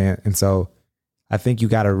 You know what I'm saying? And so I think you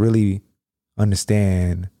got to really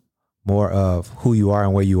understand more of who you are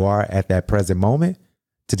and where you are at that present moment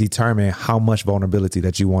to determine how much vulnerability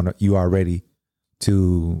that you are ready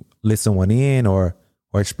to let someone in or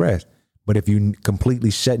express. But if you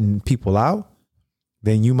completely shutting people out,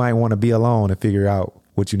 then you might want to be alone and figure out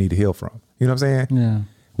what you need to heal from. You know what I'm saying? Yeah.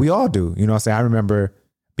 We all do. You know what I'm saying? I remember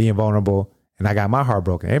being vulnerable and I got my heart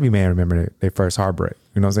broken. Every man remember their first heartbreak.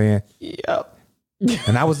 You know what I'm saying? Yep.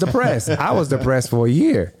 And I was depressed. I was depressed for a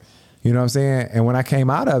year. You know what I'm saying? And when I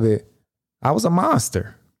came out of it, I was a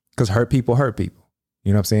monster because hurt people hurt people.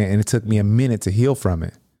 You know what I'm saying? And it took me a minute to heal from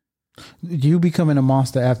it. You becoming a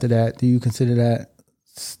monster after that, do you consider that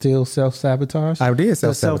still self-sabotage? I did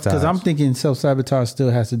self-sabotage. Because I'm thinking self-sabotage still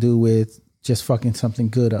has to do with just fucking something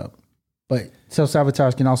good up. But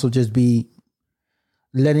self-sabotage can also just be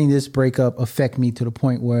letting this breakup affect me to the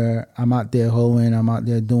point where I'm out there hoeing, I'm out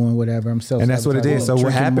there doing whatever. I'm self-sabotaging. And that's what it is. So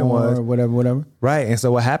what happened was, whatever. Right. And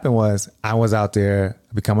so what happened was I was out there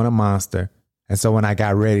becoming a monster. And so when I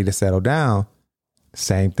got ready to settle down,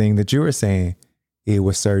 same thing that you were saying, it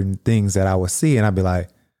was certain things that I would see and I'd be like,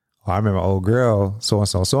 oh, I remember old girl,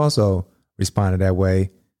 so-and-so responded that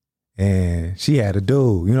way. And she had a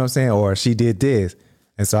dude, you know what I'm saying? Or she did this.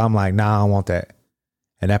 And so I'm like, nah, I don't want that.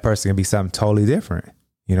 And that person can be something totally different.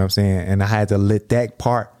 You know what I'm saying? And I had to let that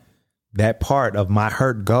part of my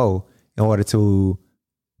hurt go in order to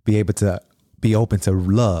be able to be open to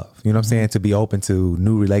love. You know what I'm saying? To be open to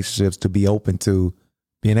new relationships, to be open to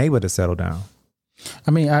being able to settle down.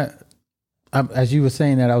 I mean, I as you were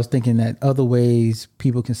saying that, I was thinking that other ways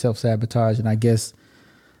people can self-sabotage. And I guess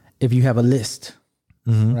if you have a list,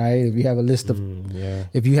 right? If you have a list of,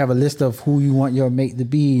 if you have a list of who you want your mate to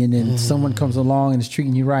be, and then someone comes along and is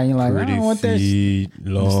treating you right, and you're like, I don't want that.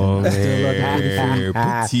 Long hair,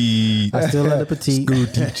 petite. I still love the petite. School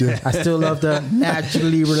teacher. I still love the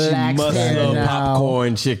naturally relaxed. Must love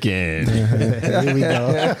popcorn chicken. Here we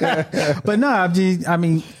go. But no, I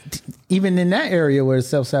mean, even in that area where it's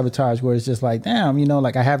self-sabotage, where it's just like, damn, you know,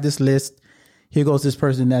 like I have this list. Here goes this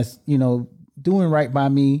person that's, you know, doing right by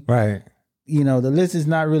me. Right. You know, the list is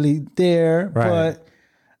not really there, Right. but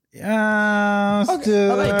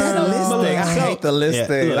still. Like that list thing. I hate the list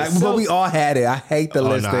thing. look, Like, but we all had it. I hate the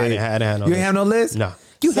list no, thing. I didn't have no you list. didn't have no list? No.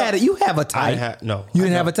 You had it. You have a type. No. You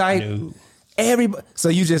didn't have a type? No. Everybody. So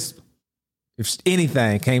you just, if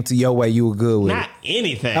anything came to your way, you were good with Not it.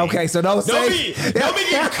 anything. Okay, so don't Nobody say.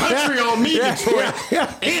 get country on me, Detroit.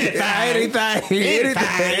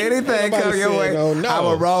 Anything come your way. No. I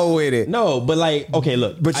will roll with it. No, but like, okay,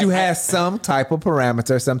 look. But you have some type of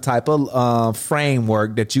parameter, some type of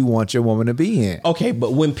framework that you want your woman to be in. Okay,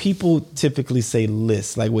 but when people typically say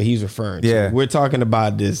list, like what he's referring to, Yeah. we're talking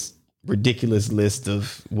about this ridiculous list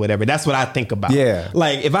of whatever. That's what I think about. Yeah.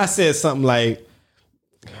 Like if I said something like,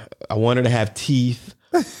 I want her to have teeth.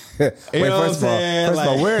 Wait, first of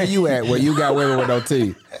all, where are you at where you got women with no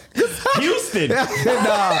teeth? Houston. No,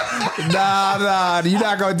 you're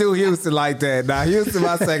not gonna do Houston like that. Nah, Houston,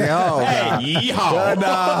 my second home. Hey, yeehaw.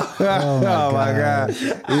 Oh my God.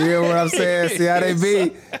 You hear what I'm saying? See how they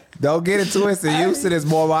be? Don't get it twisted. Houston is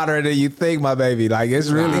more modern than you think, my baby. Like it's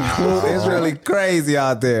really cool. It's really crazy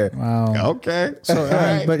out there. Wow. Okay. So,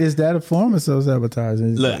 but is that a form of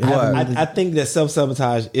self-sabotaging? Look, I think that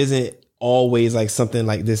self-sabotage isn't always like something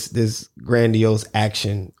like this grandiose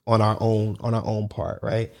action on our own part,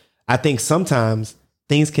 right? I think sometimes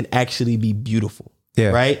things can actually be beautiful. Yeah.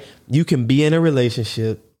 Right? You can be in a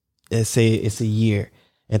relationship and say it's a year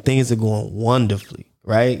and things are going wonderfully,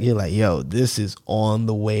 right? You're like, yo, this is on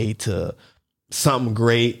the way to something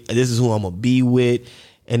great. This is who I'm gonna be with.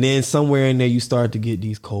 And then somewhere in there you start to get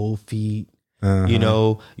these cold feet. You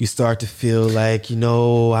know, you start to feel like, you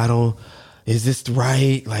know, is this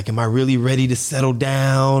right? Like, am I really ready to settle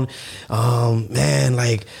down? Man,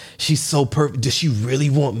 like, she's so perfect. Does she really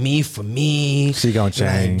want me for me? She gonna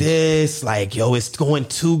change. Like this, like, yo, it's going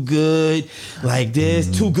too good. Like this,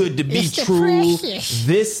 too good to be true.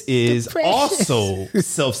 This is also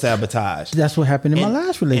self-sabotage. That's what happened in my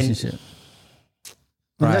last relationship.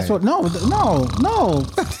 And that's what, no. Oh,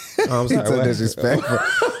 I'm sorry, So what? disrespectful.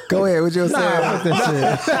 Go ahead, what you saying? Fuck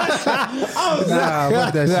that shit.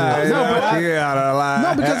 Fuck that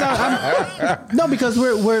shit. Because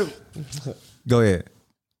we're Go ahead.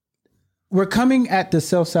 we're coming at the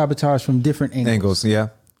self-sabotage from different angles. Yeah.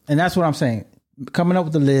 And that's what I'm saying. Coming up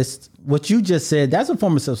with the list, what you just said, that's a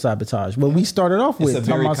form of self-sabotage. What we started off with, a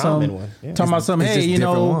very common one. Yeah. Talking about something, it's hey, just you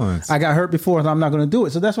know, different ones. I got hurt before, and I'm not going to do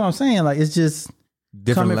it. So that's what I'm saying. Like, it's just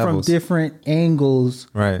Different coming levels. from different angles.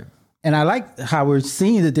 Right. And I like how we're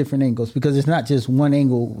seeing the different angles because it's not just one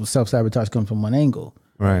angle. Self-sabotage comes from one angle.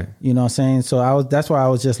 Right. You know what I'm saying? So that's why I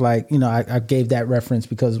was just like, you know, I gave that reference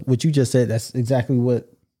because what you just said, that's exactly what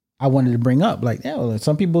I wanted to bring up. Like, yeah,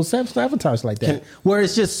 some people self-sabotage like that, where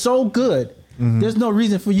it's just so good. There's no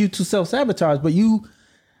reason for you to self-sabotage, but you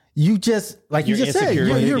just, like you just said, you're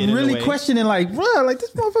really questioning like, bro, like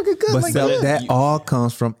this motherfucker good. But like, that all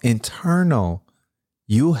comes from internal.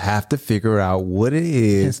 You have to figure out what it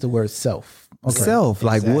is. hence the word self. Okay. Self.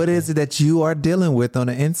 Like, what is it that you are dealing with on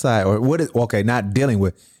the inside? Or what is, okay, not dealing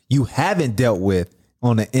with, you haven't dealt with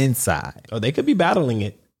on the inside. Oh, they could be battling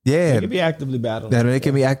it. Yeah. They could be actively battling That it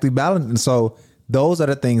can be actively balanced. And so those are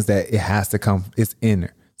the things that it has to come, it's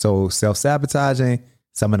inner. So self-sabotaging,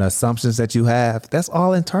 some of the assumptions that you have, that's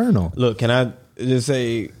all internal. Look, can I just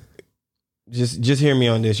say, just hear me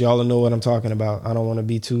on this. Y'all know what I'm talking about. I don't want to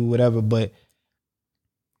be too whatever, but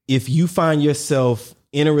if you find yourself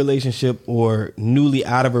in a relationship or newly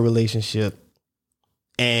out of a relationship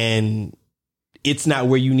and it's not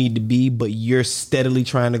where you need to be, but you're steadily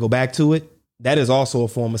trying to go back to it, that is also a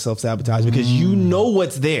form of self-sabotage because you know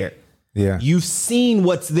what's there. Yeah. You've seen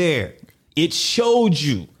what's there. It showed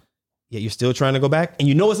you. Yet you're still trying to go back and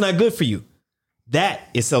you know it's not good for you. That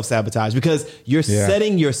is self-sabotage because you're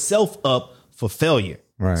setting yourself up for failure.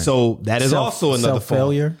 Right. So that is also another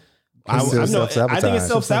failure. I think it's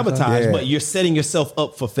self-sabotage, but you're setting yourself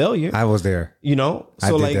up for failure. I was there. You know?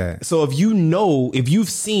 So I did that. So if you've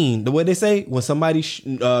seen the way they say, when somebody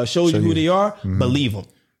shows you who they are, believe them.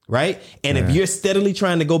 Right. And if you're steadily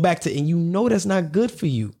trying to go back to, and you know that's not good for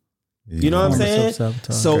you. You know what I'm saying?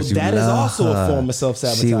 So that is also a form of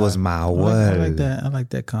self-sabotage. She was my word. I like that. I like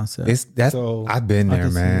that concept. I've been there,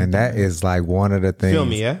 man. That is like one of the things. Feel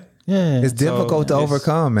me, yeah? Yeah. It's difficult to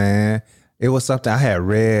overcome, man. It was something I had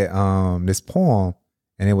read this poem,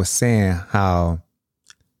 and it was saying how.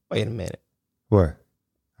 Wait a minute. What?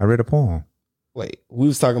 I read a poem. Wait, we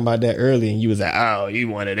was talking about that earlier, and you was like, "Oh, you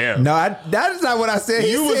one of them." No, that is not what I said.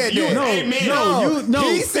 He said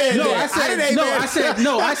that.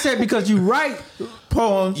 I said because you write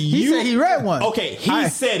poems. He said he read one. Okay, he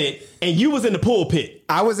said it, and you was in the pulpit.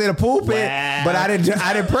 I was in a pulpit, but I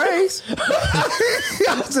didn't praise.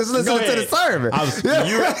 I was just listening to the sermon. I was just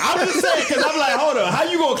saying because I'm like, hold on, how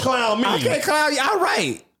you gonna clown me? I can't clown you. I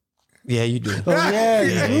write. Yeah, you do. Oh,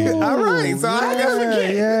 yeah. All right. So I guess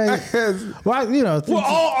forget. Yeah. Well, we're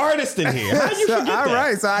all artists in here. How you forget that? All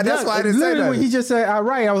right. So that's why I didn't say that. When he just said, all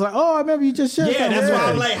right, I was like, oh, I remember you just said that. Yeah, that's why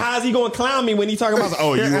I'm like, how's he going to clown me when he talking about,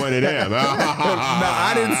 oh, you one of them? No,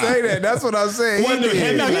 I didn't say that. That's what I'm saying. He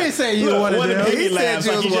didn't say you one of them. He said you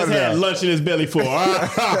like he just had lunch in his belly full. No,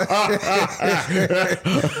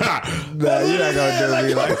 you're not going to do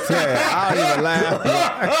me like that. I don't even laugh.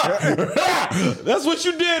 That's what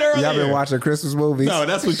you did earlier. Y'all been watching Christmas movies? No,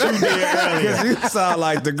 that's what you did earlier. Because you sound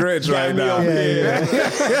like the Grinch right now.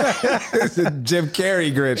 It's a Jim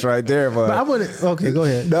Carrey Grinch right there. But I wouldn't. Okay, go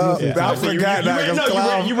ahead. No, I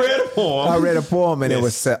forgot. You read a poem. I read a poem, and it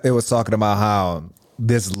was talking about how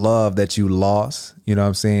this love that you lost, you know what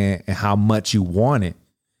I'm saying, and how much you want it,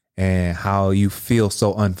 and how you feel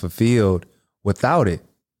so unfulfilled without it.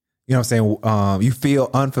 You know what I'm saying? You feel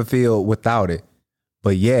unfulfilled without it,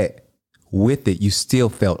 but yet with it, you still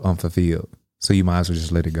felt unfulfilled. So you might as well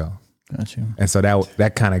just let it go. Got you. And so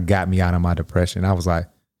that kind of got me out of my depression. I was like,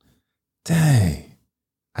 dang,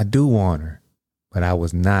 I do want her, but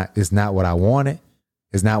it's not what I wanted.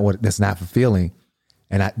 That's not fulfilling.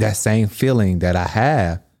 And that same feeling that I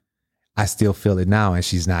have, I still feel it now, and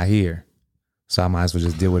she's not here. So I might as well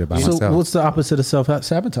just deal with it by myself. So what's the opposite of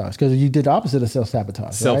self-sabotage? Because you did the opposite of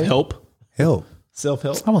self-sabotage. Self-help. Right? Help.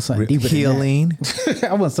 Self-help. I want something deeper healing.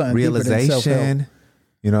 I want something realization. Deeper than self-help.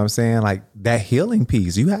 You know what I'm saying? Like that healing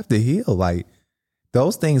piece. You have to heal. Like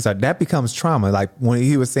those things that becomes trauma. Like when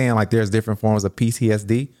he was saying like there's different forms of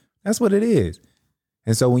PTSD. That's what it is.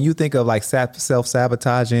 And so when you think of like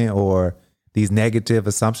self-sabotaging or these negative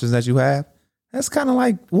assumptions that you have, that's kind of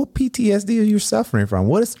like what PTSD are you suffering from?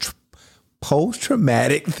 What is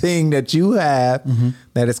post-traumatic thing that you have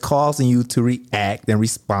that is causing you to react and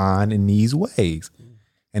respond in these ways?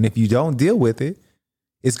 And if you don't deal with it,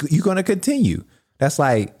 you're going to continue. That's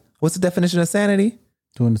like, what's the definition of sanity?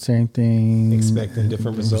 Doing the same thing. Expecting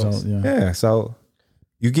different results. Yeah. So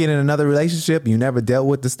you get in another relationship, you never dealt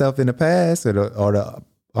with the stuff in the past or the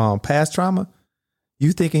past trauma.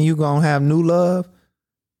 You thinking you're going to have new love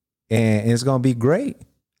and it's going to be great.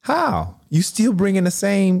 How? You still bringing the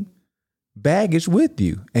same baggage with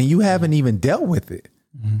you and you haven't even dealt with it.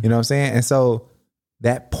 You know what I'm saying? And so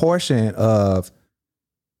that portion of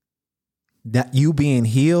that you being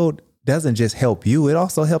healed doesn't just help you. It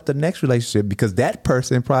also helped the next relationship because that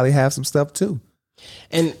person probably have some stuff too.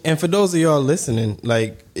 And for those of y'all listening,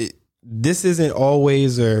 like this isn't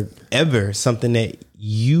always or ever something that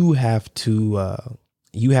you have to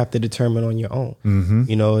determine on your own.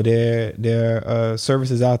 You know, there are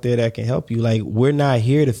services out there that can help you. Like we're not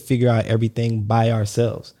here to figure out everything by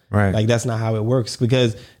ourselves. Right. Like that's not how it works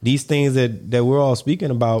because these things that we're all speaking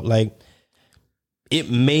about, like it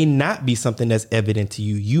may not be something that's evident to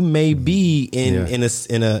you. You may be in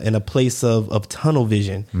a place of tunnel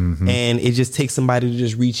vision and it just takes somebody to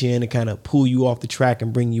just reach in and kind of pull you off the track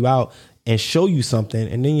and bring you out and show you something.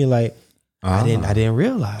 And then you're like, I didn't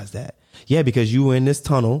realize that. Yeah, because you were in this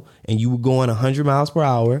tunnel and you were going 100 miles per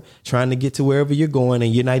hour trying to get to wherever you're going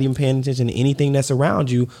and you're not even paying attention to anything that's around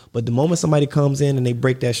you. But the moment somebody comes in and they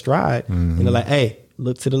break that stride and they're like, hey,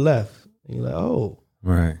 look to the left. And you're like, oh,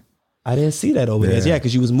 right. I didn't see that over there. Yeah,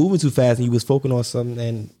 because you was moving too fast and you was focusing on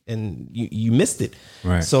something and you missed it.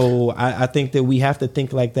 Right. So I think that we have to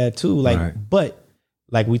think like that too. Like, but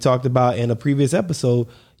like we talked about in a previous episode,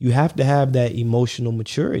 you have to have that emotional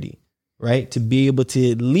maturity, right? To be able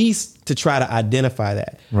to at least to try to identify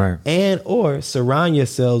that. Right. And or surround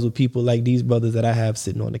yourselves with people like these brothers that I have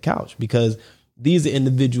sitting on the couch, because these are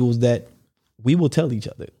individuals that we will tell each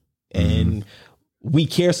other. And we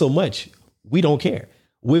care so much, we don't care.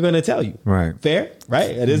 We're going to tell you. Right. Fair?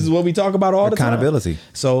 Right? And this is what we talk about all the time. Accountability.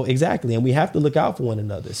 So exactly. And we have to look out for one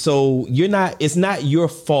another. So it's not your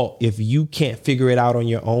fault if you can't figure it out on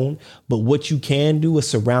your own. But what you can do is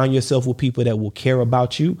surround yourself with people that will care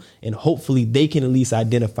about you. And hopefully they can at least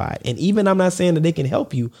identify it. And even I'm not saying that they can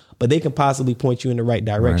help you, but they can possibly point you in the right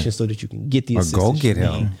direction so that you can get the assistance. Or go get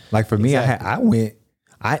help. Like for me, it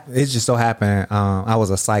just so happened, I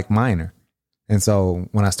was a psych minor. And so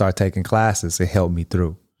when I started taking classes, it helped me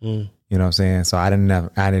through. You know what I'm saying? So I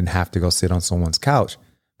didn't have to go sit on someone's couch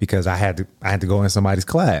because I had to go in somebody's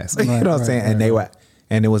class. You know what I'm saying?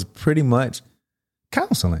 And it was pretty much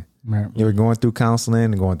counseling. Right. You were going through counseling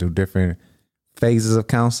and going through different phases of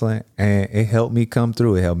counseling, and it helped me come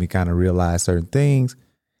through. It helped me kind of realize certain things.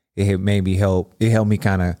 It helped me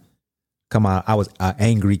kind of come out. I was an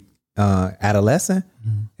angry adolescent,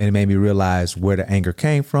 and it made me realize where the anger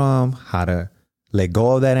came from, how to let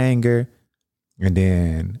go of that anger, and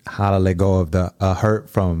then how to let go of the hurt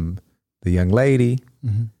from the young lady.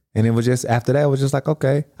 And it was just, after that, it was just like,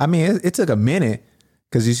 okay. I mean, it took a minute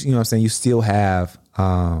because you know what I'm saying, you still have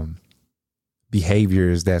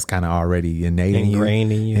behaviors that's kind of already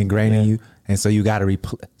ingrained in you. And so you got to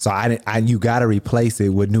you got to replace it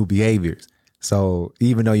with new behaviors. So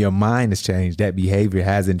even though your mind has changed, that behavior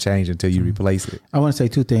hasn't changed until you replace it. I want to say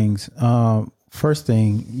two things. First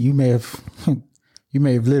thing, you may have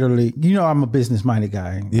literally, I'm a business minded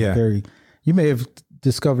guy. Yeah. You may have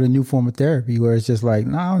discovered a new form of therapy where it's just like,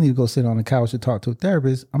 I don't need to go sit on the couch and talk to a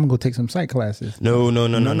therapist. I'm gonna go take some psych classes. No.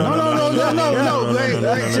 Let's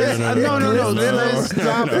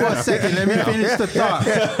stop for a second. Let me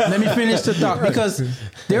finish the thought. Because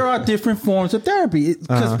there are different forms of therapy.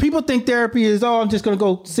 Because people think therapy is, I'm just gonna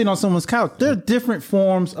go sit on someone's couch. There are different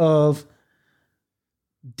forms of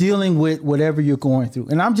dealing with whatever you're going through.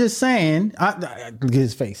 And I'm just saying, look at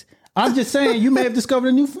his face. I'm just saying, you may have discovered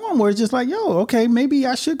a new form where it's just like, okay, maybe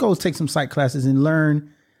I should go take some psych classes and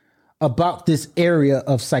learn about this area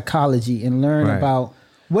of psychology and learn about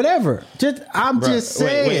whatever. Just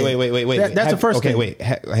saying. Wait. That's the first thing. Wait,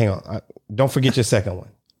 hang on. Don't forget your second one.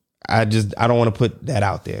 I don't want to put that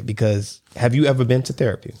out there, because have you ever been to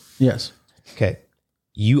therapy? Yes. Okay.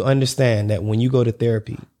 You understand that when you go to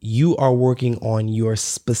therapy, you are working on your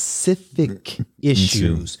specific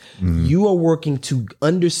issues. You are working to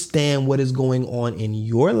understand what is going on in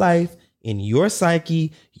your life, in your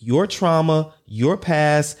psyche, your trauma, your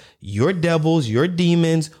past, your devils, your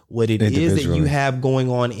demons, what it is that you have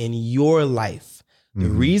going on in your life. The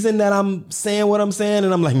reason that I'm saying what I'm saying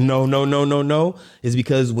and I'm like, no, is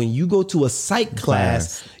because when you go to a psych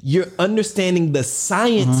class, you're understanding the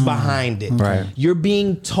science behind it. Right. You're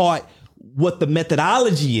being taught what the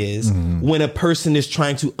methodology is when a person is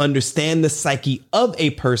trying to understand the psyche of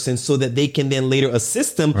a person so that they can then later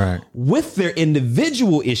assist them with their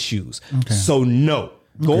individual issues. Okay. So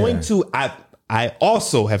I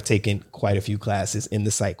also have taken quite a few classes in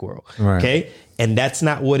the psych world. Right. Okay. And that's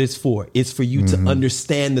not what it's for. It's for you to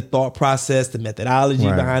understand the thought process, the methodology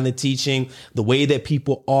behind the teaching, the way that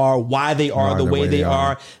people are, why they are the way they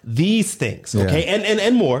are, these things. Okay.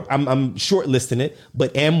 And more. I'm short listing it,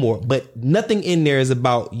 but more. But nothing in there is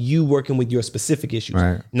about you working with your specific issues.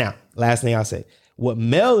 Right. Now, last thing I'll say, what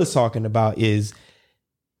Mel is talking about is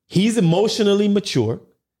he's emotionally mature,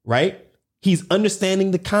 right? He's understanding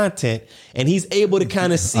the content and he's able to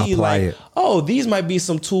kind of see these might be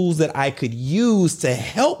some tools that I could use to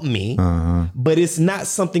help me, but it's not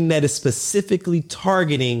something that is specifically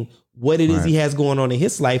targeting what it is he has going on in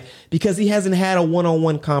his life, because he hasn't had a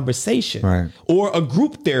one-on-one conversation or a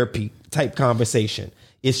group therapy type conversation.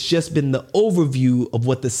 It's just been the overview of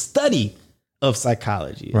what the study of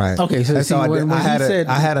psychology is. Right. Okay. So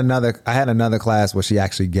I had another class where she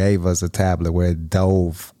actually gave us a tablet where it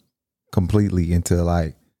dove completely into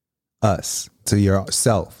like us, to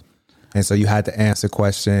yourself. And so you had to answer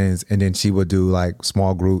questions, and then she would do like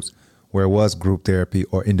small groups where it was group therapy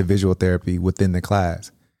or individual therapy within the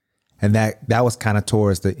class. And that was kind of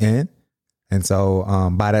towards the end. And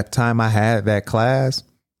so by that time I had that class,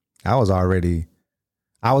 I was already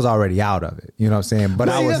out of it. You know what I'm saying? But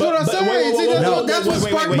I was. That's what I'm saying. That's what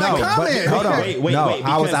sparked my comment.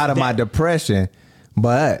 I was out of my depression,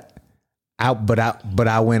 but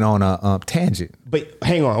I went on a tangent. But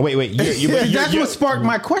hang on, wait. That's what sparked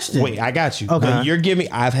my question. Wait, I got you. Okay. You're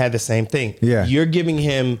giving. I've had the same thing. Yeah. You're giving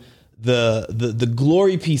him the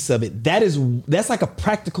glory piece of it. That's like a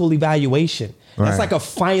practical evaluation. That's like a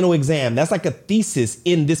final exam. That's like a thesis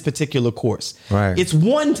in this particular course. Right. It's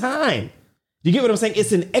one time. You get what I'm saying?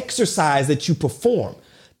 It's an exercise that you perform.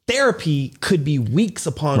 Therapy could be weeks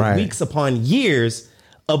upon weeks upon years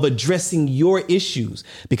of addressing your issues.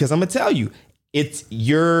 Because I'm gonna tell you,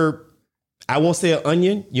 I won't say an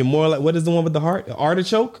onion. You're more like, what is the one with the heart? An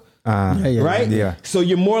artichoke. Right? Yeah. So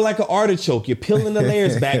you're more like an artichoke. You're peeling the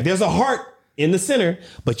layers back. There's a heart in the center,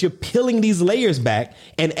 but you're peeling these layers back.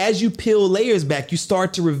 And as you peel layers back, you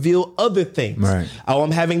start to reveal other things. Right. Oh,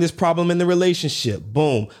 I'm having this problem in the relationship.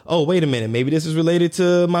 Boom. Oh, wait a minute. Maybe this is related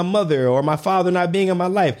to my mother or my father not being in my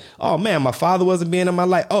life. Oh man, my father wasn't being in my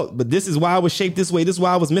life. Oh, but this is why I was shaped this way. This is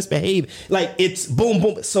why I was misbehaved. Like it's boom,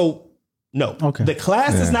 boom. So no, the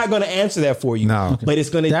class is not going to answer that for you. No, but it's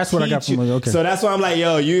going to. That's what I got from it. Okay, so that's why I'm like,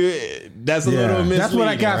 yo, that's a little misleading. That's what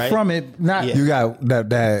I got from it. Not you got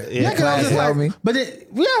that. Yeah, class helped me. But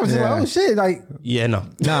I was like, oh shit, like no.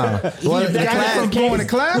 Well, the class from going to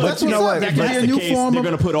class. But that's you know what. That could be a new form. They're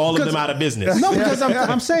going to put all of them out of business. No, because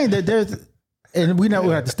I'm saying that there's, and we know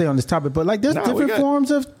we have to stay on this topic, but like there's different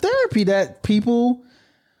forms of therapy that people,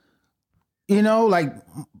 like.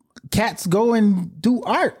 Cats go and do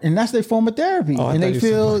art, and that's their form of therapy, and they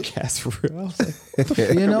feel cats for real.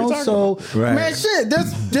 So man, shit.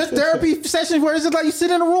 There's therapy sessions where it's just like you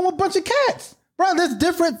sit in a room with a bunch of cats, bro. There's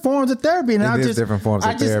different forms of therapy, and I just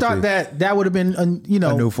thought that would have been a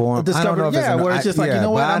new form. Discovery, where it's just like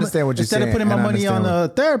what I understand what you're saying. Instead of putting my money on a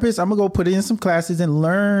therapist, I'm gonna go put in some classes and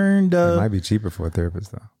learn. It might be cheaper for a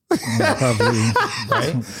therapist though.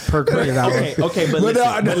 Right? Per credit hour. Okay, but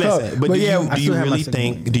listen. But do you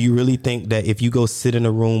really think that if you go sit in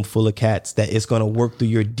a room full of cats, that it's going to work through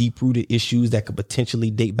your deep rooted issues that could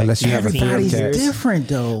potentially date back to everybody's different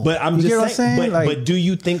though. But I'm just saying. But do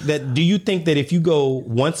you think that if you go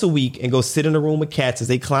once a week and go sit in a room with cats as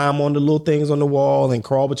they climb on the little things on the wall and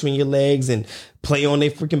crawl between your legs and play on their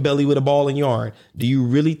freaking belly with a ball and yarn, do you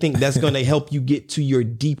really think that's going to help you get to your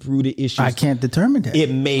deep rooted issues? I can't determine that. It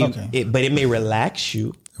may, but it may relax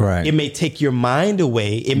you. Right. It may take your mind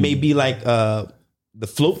away. It may be like the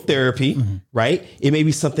float therapy, right? It may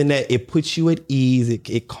be something that it puts you at ease.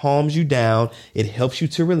 It calms you down. It helps you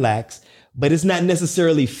to relax. But it's not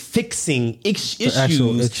necessarily fixing issues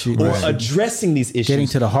or addressing these issues. Getting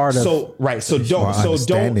to the heart of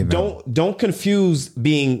don't confuse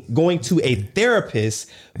going to a therapist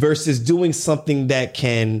versus doing something that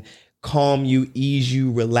can calm you, ease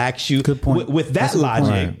you, relax you. Good point. With that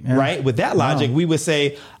logic, right? With that logic, we would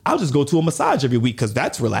say, I'll just go to a massage every week because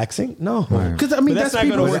that's relaxing. No, because that's not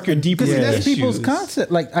going to work your deeper issues. That's people's concept.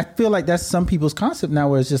 Like I feel like that's some people's concept now,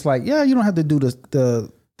 where it's just like, you don't have to do the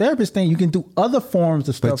therapist thing. You can do other forms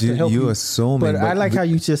of stuff to help you. Assuming, but I like how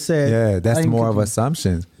you just said. That's more of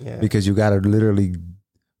assumptions because you got to literally,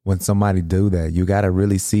 when somebody do that, you got to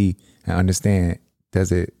really see and understand.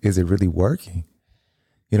 Is it really working?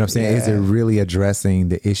 You know what I'm saying? Is it really addressing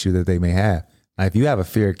the issue that they may have? Now, if you have a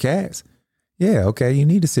fear of cats, you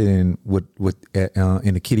need to sit in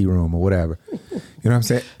in the kitty room or whatever. You know what I'm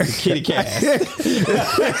saying? The kitty cat.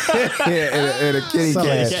 in a kitty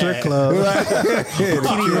cat strip club. Kitty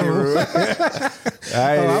room.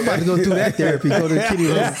 I'm about to go through that therapy. Go to the kitty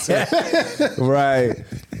room. Right.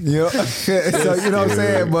 So you know what I'm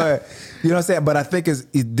saying? But you know what I'm saying? But I think it's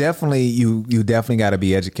definitely you definitely got to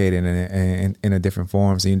be educated in a different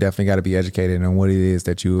forms, and you definitely got to be educated on what it is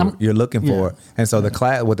that you're looking for. And so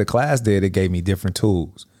what the class did, it gave me different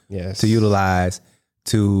tools to utilize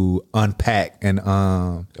to unpack and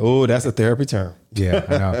that's a therapy term. Yeah,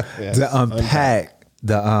 I know. To unpack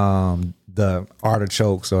the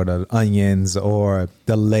artichokes or the onions or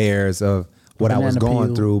the layers of what I was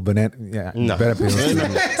going through. Banana peel.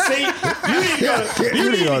 See,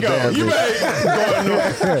 you need to go. You better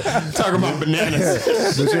go talking about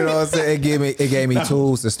bananas. But you know what I'm saying? It gave me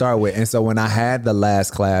tools to start with. And so when I had the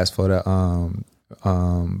last class for that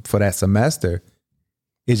semester,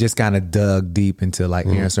 it just kind of dug deep into like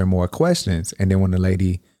answering more questions. And then when the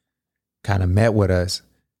lady kind of met with us,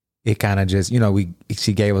 it kind of just,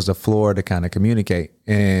 she gave us the floor to kind of communicate.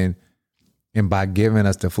 And by giving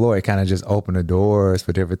us the floor, it kind of just opened the doors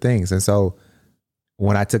for different things. And so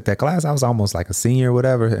when I took that class, I was almost like a senior or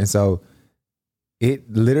whatever. And so it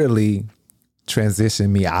literally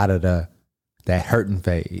transitioned me out of that hurting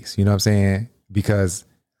phase. You know what I'm saying? Because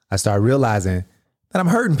I started realizing that I'm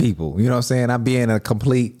hurting people. You know what I'm saying? I'm being a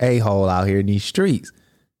complete a-hole out here in these streets.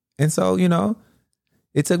 And so,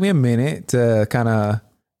 it took me a minute to kind of,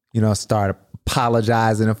 start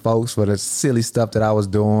apologizing to folks for the silly stuff that I was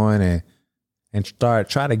doing and start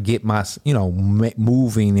trying to get my,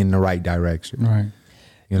 moving in the right direction. Right.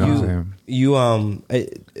 You know what I'm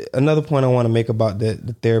saying? Another point I want to make about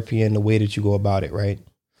the therapy and the way that you go about it, right?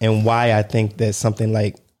 And why I think that something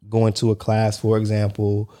like going to a class, for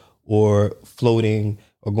example, or floating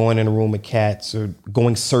or going in a room with cats or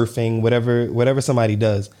going surfing, whatever somebody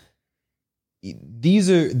does. These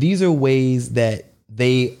are ways that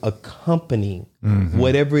they accompany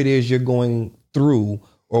whatever it is you're going through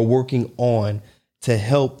or working on to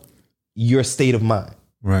help your state of mind.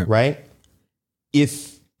 Right.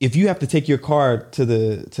 If you have to take your car to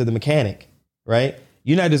the mechanic, right?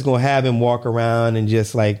 You're not just gonna have him walk around and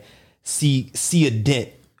just like see a dent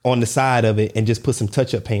on the side of it and just put some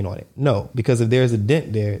touch-up paint on it. No, because if there's a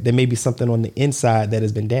dent there may be something on the inside that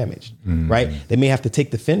has been damaged, right? They may have to take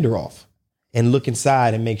the fender off and look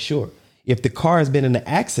inside and make sure. If the car has been in an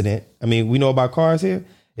accident, I mean, we know about cars here.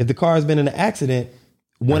 If the car has been in an accident,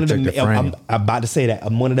 I'm about to say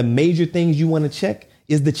that one of the major things you want to check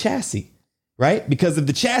is the chassis, right? Because if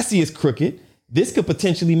the chassis is crooked, this could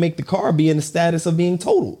potentially make the car be in the status of being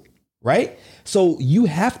totaled, right? So you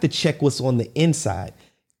have to check what's on the inside.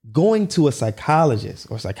 Going to a psychologist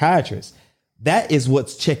or psychiatrist, that is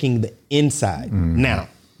what's checking the inside. Now,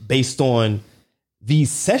 based on these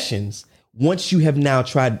sessions, once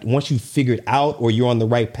you've figured out or you're on the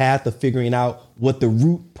right path of figuring out what the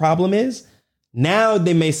root problem is, now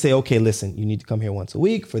they may say, okay, listen, you need to come here once a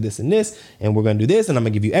week for this and this, and we're going to do this, and I'm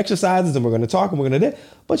going to give you exercises, and we're going to talk, and we're going to do that.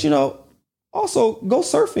 But, also go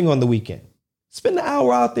surfing on the weekend. Spend an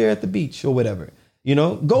hour out there at the beach or whatever.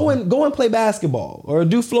 Go and play basketball or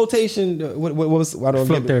do flotation.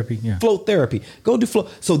 Float therapy. Yeah. Float therapy. Go do float.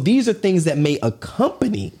 So these are things that may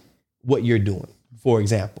accompany what you're doing, for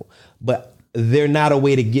example, but they're not a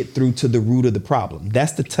way to get through to the root of the problem.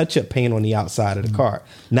 That's the touch-up paint on the outside of the car,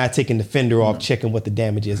 not taking the fender off, checking what the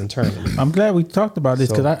damage is internally. I'm glad we talked about this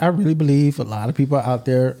because I really believe a lot of people out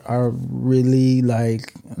there are really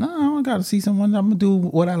like, no, I got to see someone. I'm going to do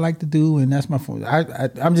what I like to do, and that's my phone.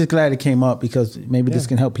 I'm just glad it came up because maybe this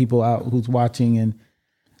can help people out who's watching and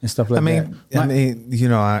stuff like that.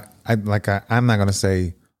 I'm not going to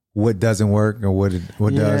say what doesn't work or what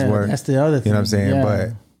does work. That's the other thing. You know what I'm saying? Yeah. But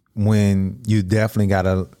when you definitely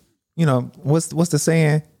gotta, what's the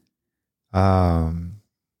saying?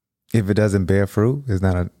 If it doesn't bear fruit, it's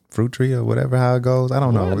not a fruit tree or whatever. How it goes, I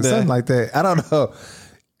don't know. It's something like that. I don't know.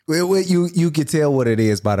 You can tell what it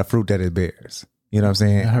is by the fruit that it bears. You know what I'm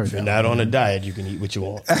saying? If you're not on a diet, you can eat what you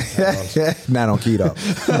want. Not on keto.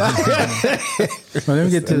 Well, let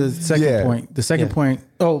me get to the second point. The second point.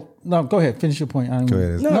 Oh no, go ahead. Finish your point. Go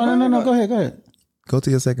ahead. No. Go ahead. Go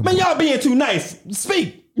to your second point. Man, y'all being too nice.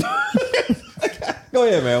 Speak. Go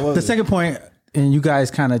ahead, man. The second point, and you guys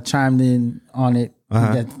kind of chimed in on it,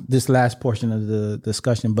 this last portion of the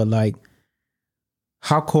discussion, but like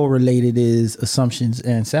how correlated is assumptions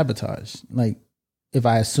and sabotage? Like if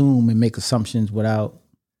I assume and make assumptions without,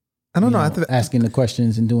 I don't know, asking the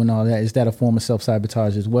questions and doing all that, is that a form of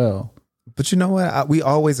self-sabotage as well? But you know what? We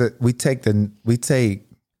take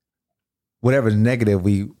whatever negative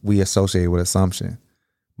we associate with assumption.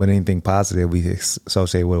 But anything positive we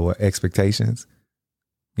associate with expectations.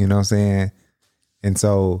 You know what I'm saying? And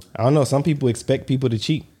so I don't know. Some people expect people to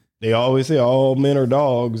cheat. They always say all men are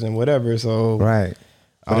dogs and whatever. So right.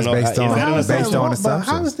 I don't know. Based on assumptions. But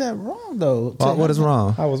how is that wrong though? What is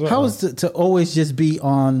wrong? How is to always just be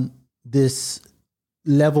on this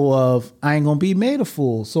level of I ain't gonna be made a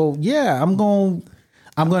fool. So yeah, I'm gonna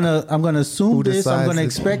assume this. I'm gonna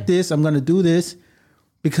expect this. I'm gonna do this.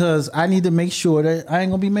 Because I need to make sure that I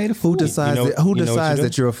ain't gonna be made a fool. Who decides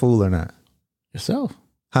that you're a fool or not? Yourself.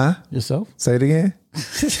 Huh? Yourself. Say it again.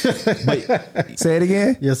 Say it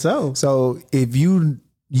again. Yourself. So if you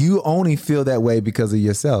only feel that way because of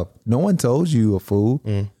yourself, no one told you a fool.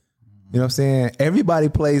 You know what I'm saying? Everybody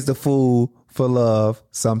plays the fool for love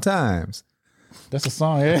sometimes. That's a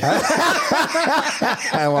song, yeah.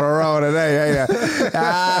 I want to roll today.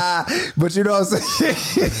 But you know what I'm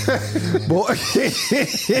saying? Boy,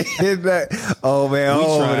 oh man, we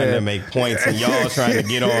trying to make points and y'all trying to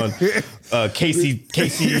get on Casey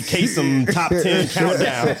Kasem top 10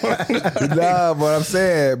 countdown. Nah, but I'm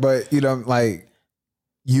saying, but like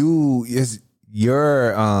you're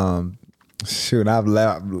shoot, I've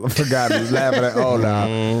forgot laughing at. Oh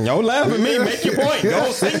no! Don't laugh at me. Make your point.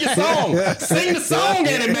 Go sing your song. Sing the song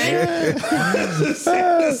in it, man.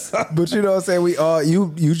 But you know what I'm saying? We all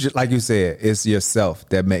you just, like you said, it's yourself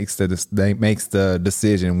that makes the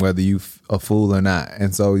decision whether you a fool or not.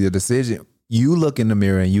 And so your decision, you look in the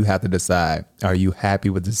mirror and you have to decide: are you happy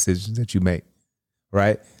with the decisions that you make?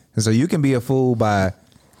 Right? And so you can be a fool by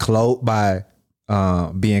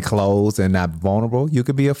being closed and not vulnerable. You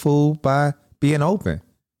could be a fool by being open.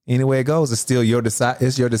 Any way it goes, it's still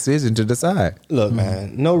it's your decision to decide. Look,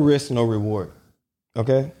 man, no risk, no reward.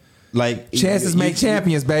 Okay? Like Chances make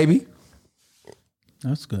champions, baby.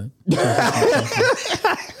 That's good.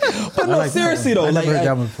 But no, seriously though,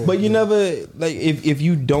 but you never like if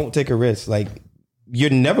you don't take a risk, like you're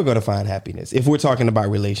never going to find happiness. If we're talking about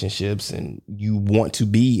relationships and you want to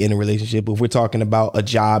be in a relationship, if we're talking about a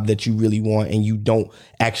job that you really want and you don't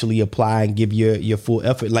actually apply and give your full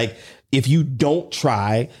effort, like if you don't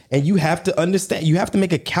try, and you have to understand, you have to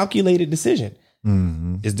make a calculated decision.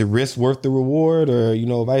 Mm-hmm. Is the risk worth the reward, or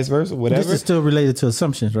vice versa, whatever? This is still related to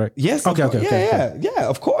assumptions, right? Yes. Okay. Yeah,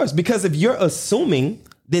 of course. Because if you're assuming,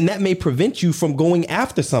 then that may prevent you from going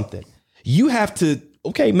after something. You have to,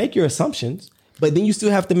 make your assumptions, but then you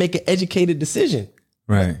still have to make an educated decision.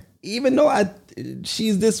 Right. Even though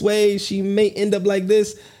she's this way, she may end up like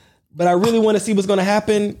this, but I really want to see what's going to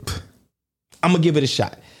happen. I'm going to give it a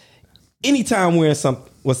shot. Anytime we're in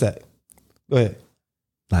what's that? Go ahead.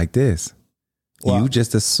 Like this. Wow. You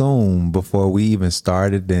just assumed before we even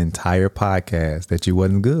started the entire podcast that you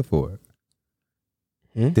wasn't good for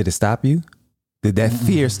it. Did it stop you? Did that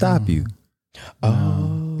fear stop you?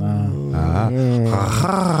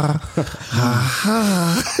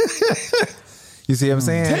 You see what I'm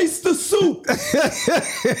saying? Taste the soup.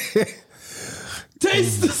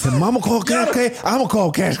 Taste the soup. Mama call Cash Clay. I'm going to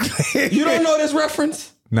call Cash Clay. You don't know this reference?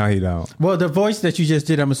 No, you don't. Well, the voice that you just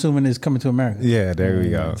did, I'm assuming, is Coming to America. Yeah, there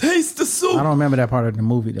we go. Taste the soup. I don't remember that part of the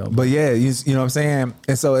movie though. But yeah, you know what I'm saying?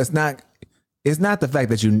 And so it's not the fact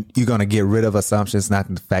that you're going to get rid of assumptions. It's not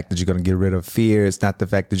the fact that you're going to get rid of fear. It's not the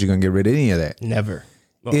fact that you're going to get rid of any of that. Never.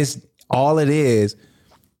 Oh. It's all it is.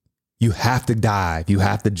 You have to dive. You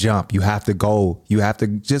have to jump. You have to go. You have to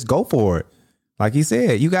just go for it. Like he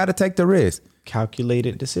said, you got to take the risk.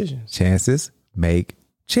 Calculated decisions. Chances make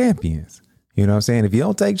champions. You know what I'm saying? If you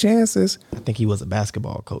don't take chances. I think he was a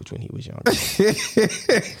basketball coach when he was young.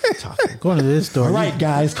 According to this story. All right,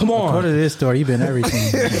 guys, come on. According to this story, you've been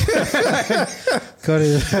everything. That's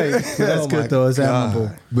good though. It's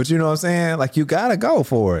admirable. But you know what I'm saying? Like you got to go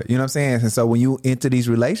for it. You know what I'm saying? And so when you enter these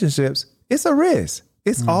relationships, it's a risk.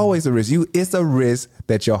 It's always a risk. It's a risk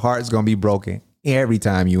that your heart's going to be broken every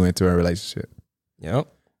time you enter a relationship. Yep.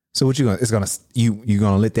 So what you gonna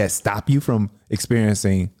let that stop you from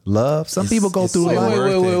experiencing love? Some people go through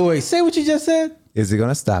life. Wait. Say what you just said. Is it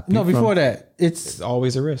gonna stop you? No, before that, it's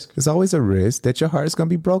always a risk. It's always a risk that your heart is gonna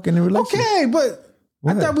be broken in a relationship. Okay, but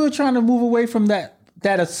I thought we were trying to move away from that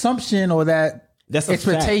assumption or that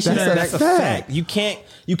expectation. That's a fact. You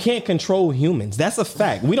can't control humans. That's a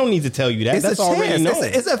fact. We don't need to tell you that. That's already known.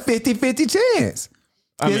 It's a 50-50 chance.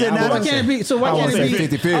 Why can't it be? So why can't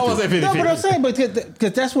it be 50-50? I won't say 50-50. No, but I'm saying,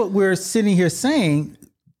 because that's what we're sitting here saying.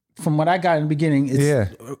 From what I got in the beginning,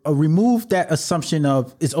 it's remove that assumption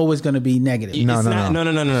of it's always going to be negative. No.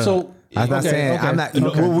 So I'm not saying. I'm not.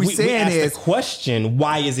 What we're saying is the question: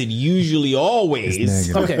 why is it usually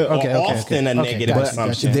always often a negative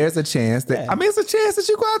assumption? Gotcha. There's a chance that it's a chance that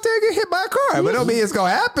you go out there and get hit by a car, but don't mean it's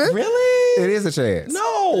gonna happen. Really? It is a chance.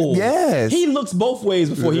 No. Yes. He looks both ways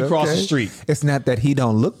before he crosses the street. It's not that he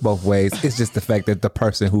don't look both ways. It's just the fact that the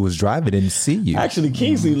person who was driving didn't see you. Actually,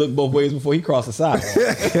 Kingsley looked both ways before he crossed the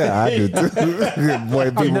sidewalk. Yeah, I do too.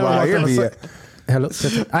 Boy, people out here Hello.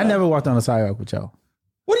 I never walked on the sidewalk with y'all.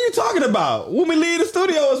 What are you talking about? When we leave the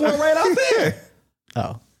studio, it's one right out there.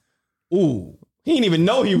 Oh. Ooh. He didn't even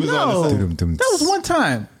know he was on the side. That was one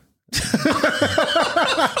time.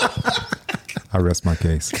 I rest my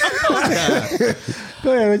case.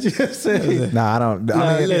 Go ahead, what you just say. I don't.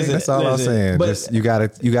 That's all I'm saying. But, just you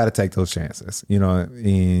gotta take those chances. You know,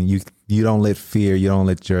 and you don't let fear, you don't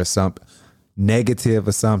let your negative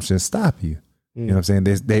assumptions stop you. You know what I'm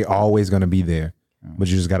saying? They always gonna be there. But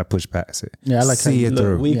you just got to push past it. Yeah, I like see it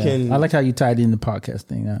through. I like how you tied in the podcast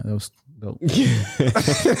thing. That was dope.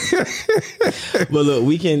 But look,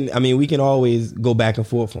 we can always go back and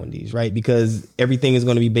forth on these, right? Because everything is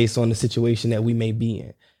going to be based on the situation that we may be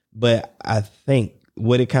in. But I think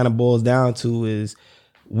what it kind of boils down to is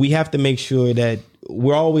we have to make sure that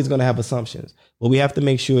we're always going to have assumptions, but we have to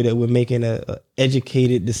make sure that we're making a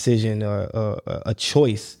educated decision or a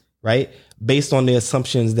choice, right? Based on the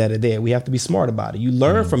assumptions that are there. We have to be smart about it. You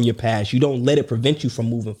learn from your past. You don't let it prevent you from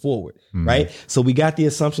moving forward, right? So we got the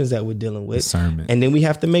assumptions that we're dealing with. Discernment. And then we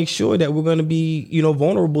have to make sure that we're going to be,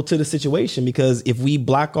 vulnerable to the situation, because if we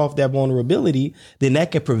block off that vulnerability, then that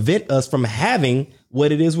can prevent us from having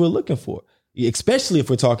what it is we're looking for, especially if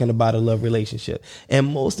we're talking about a love relationship. And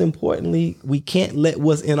most importantly, we can't let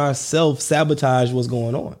what's in ourselves sabotage what's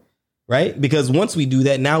going on. right? Because once we do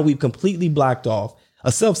that, now we've completely blocked off.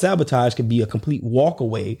 A self-sabotage could be a complete walk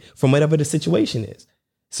away from whatever the situation is.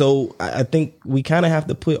 So I think we kind of have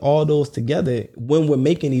to put all those together when we're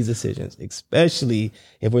making these decisions, especially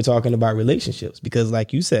if we're talking about relationships, because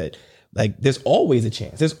like you said, like there's always a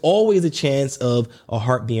chance. There's always a chance of a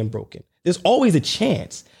heart being broken. There's always a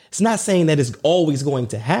chance. It's not saying that it's always going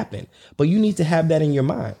to happen, but you need to have that in your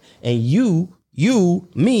mind. And you,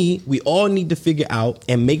 me, we all need to figure out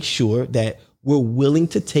and make sure that we're willing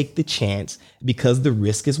to take the chance because the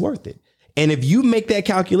risk is worth it. And if you make that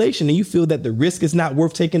calculation and you feel that the risk is not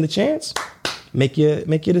worth taking the chance, make your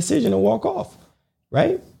decision and walk off,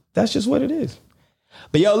 right? That's just what it is.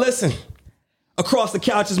 But yo, listen, across the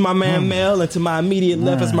couch is my man Mel, and to my immediate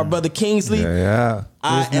left is my brother Kingsley. Yeah.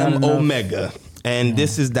 I am Omega, and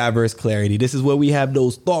this is Diverse Clarity. This is where we have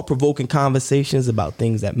those thought-provoking conversations about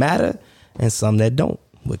things that matter and some that don't.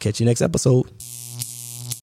 We'll catch you next episode.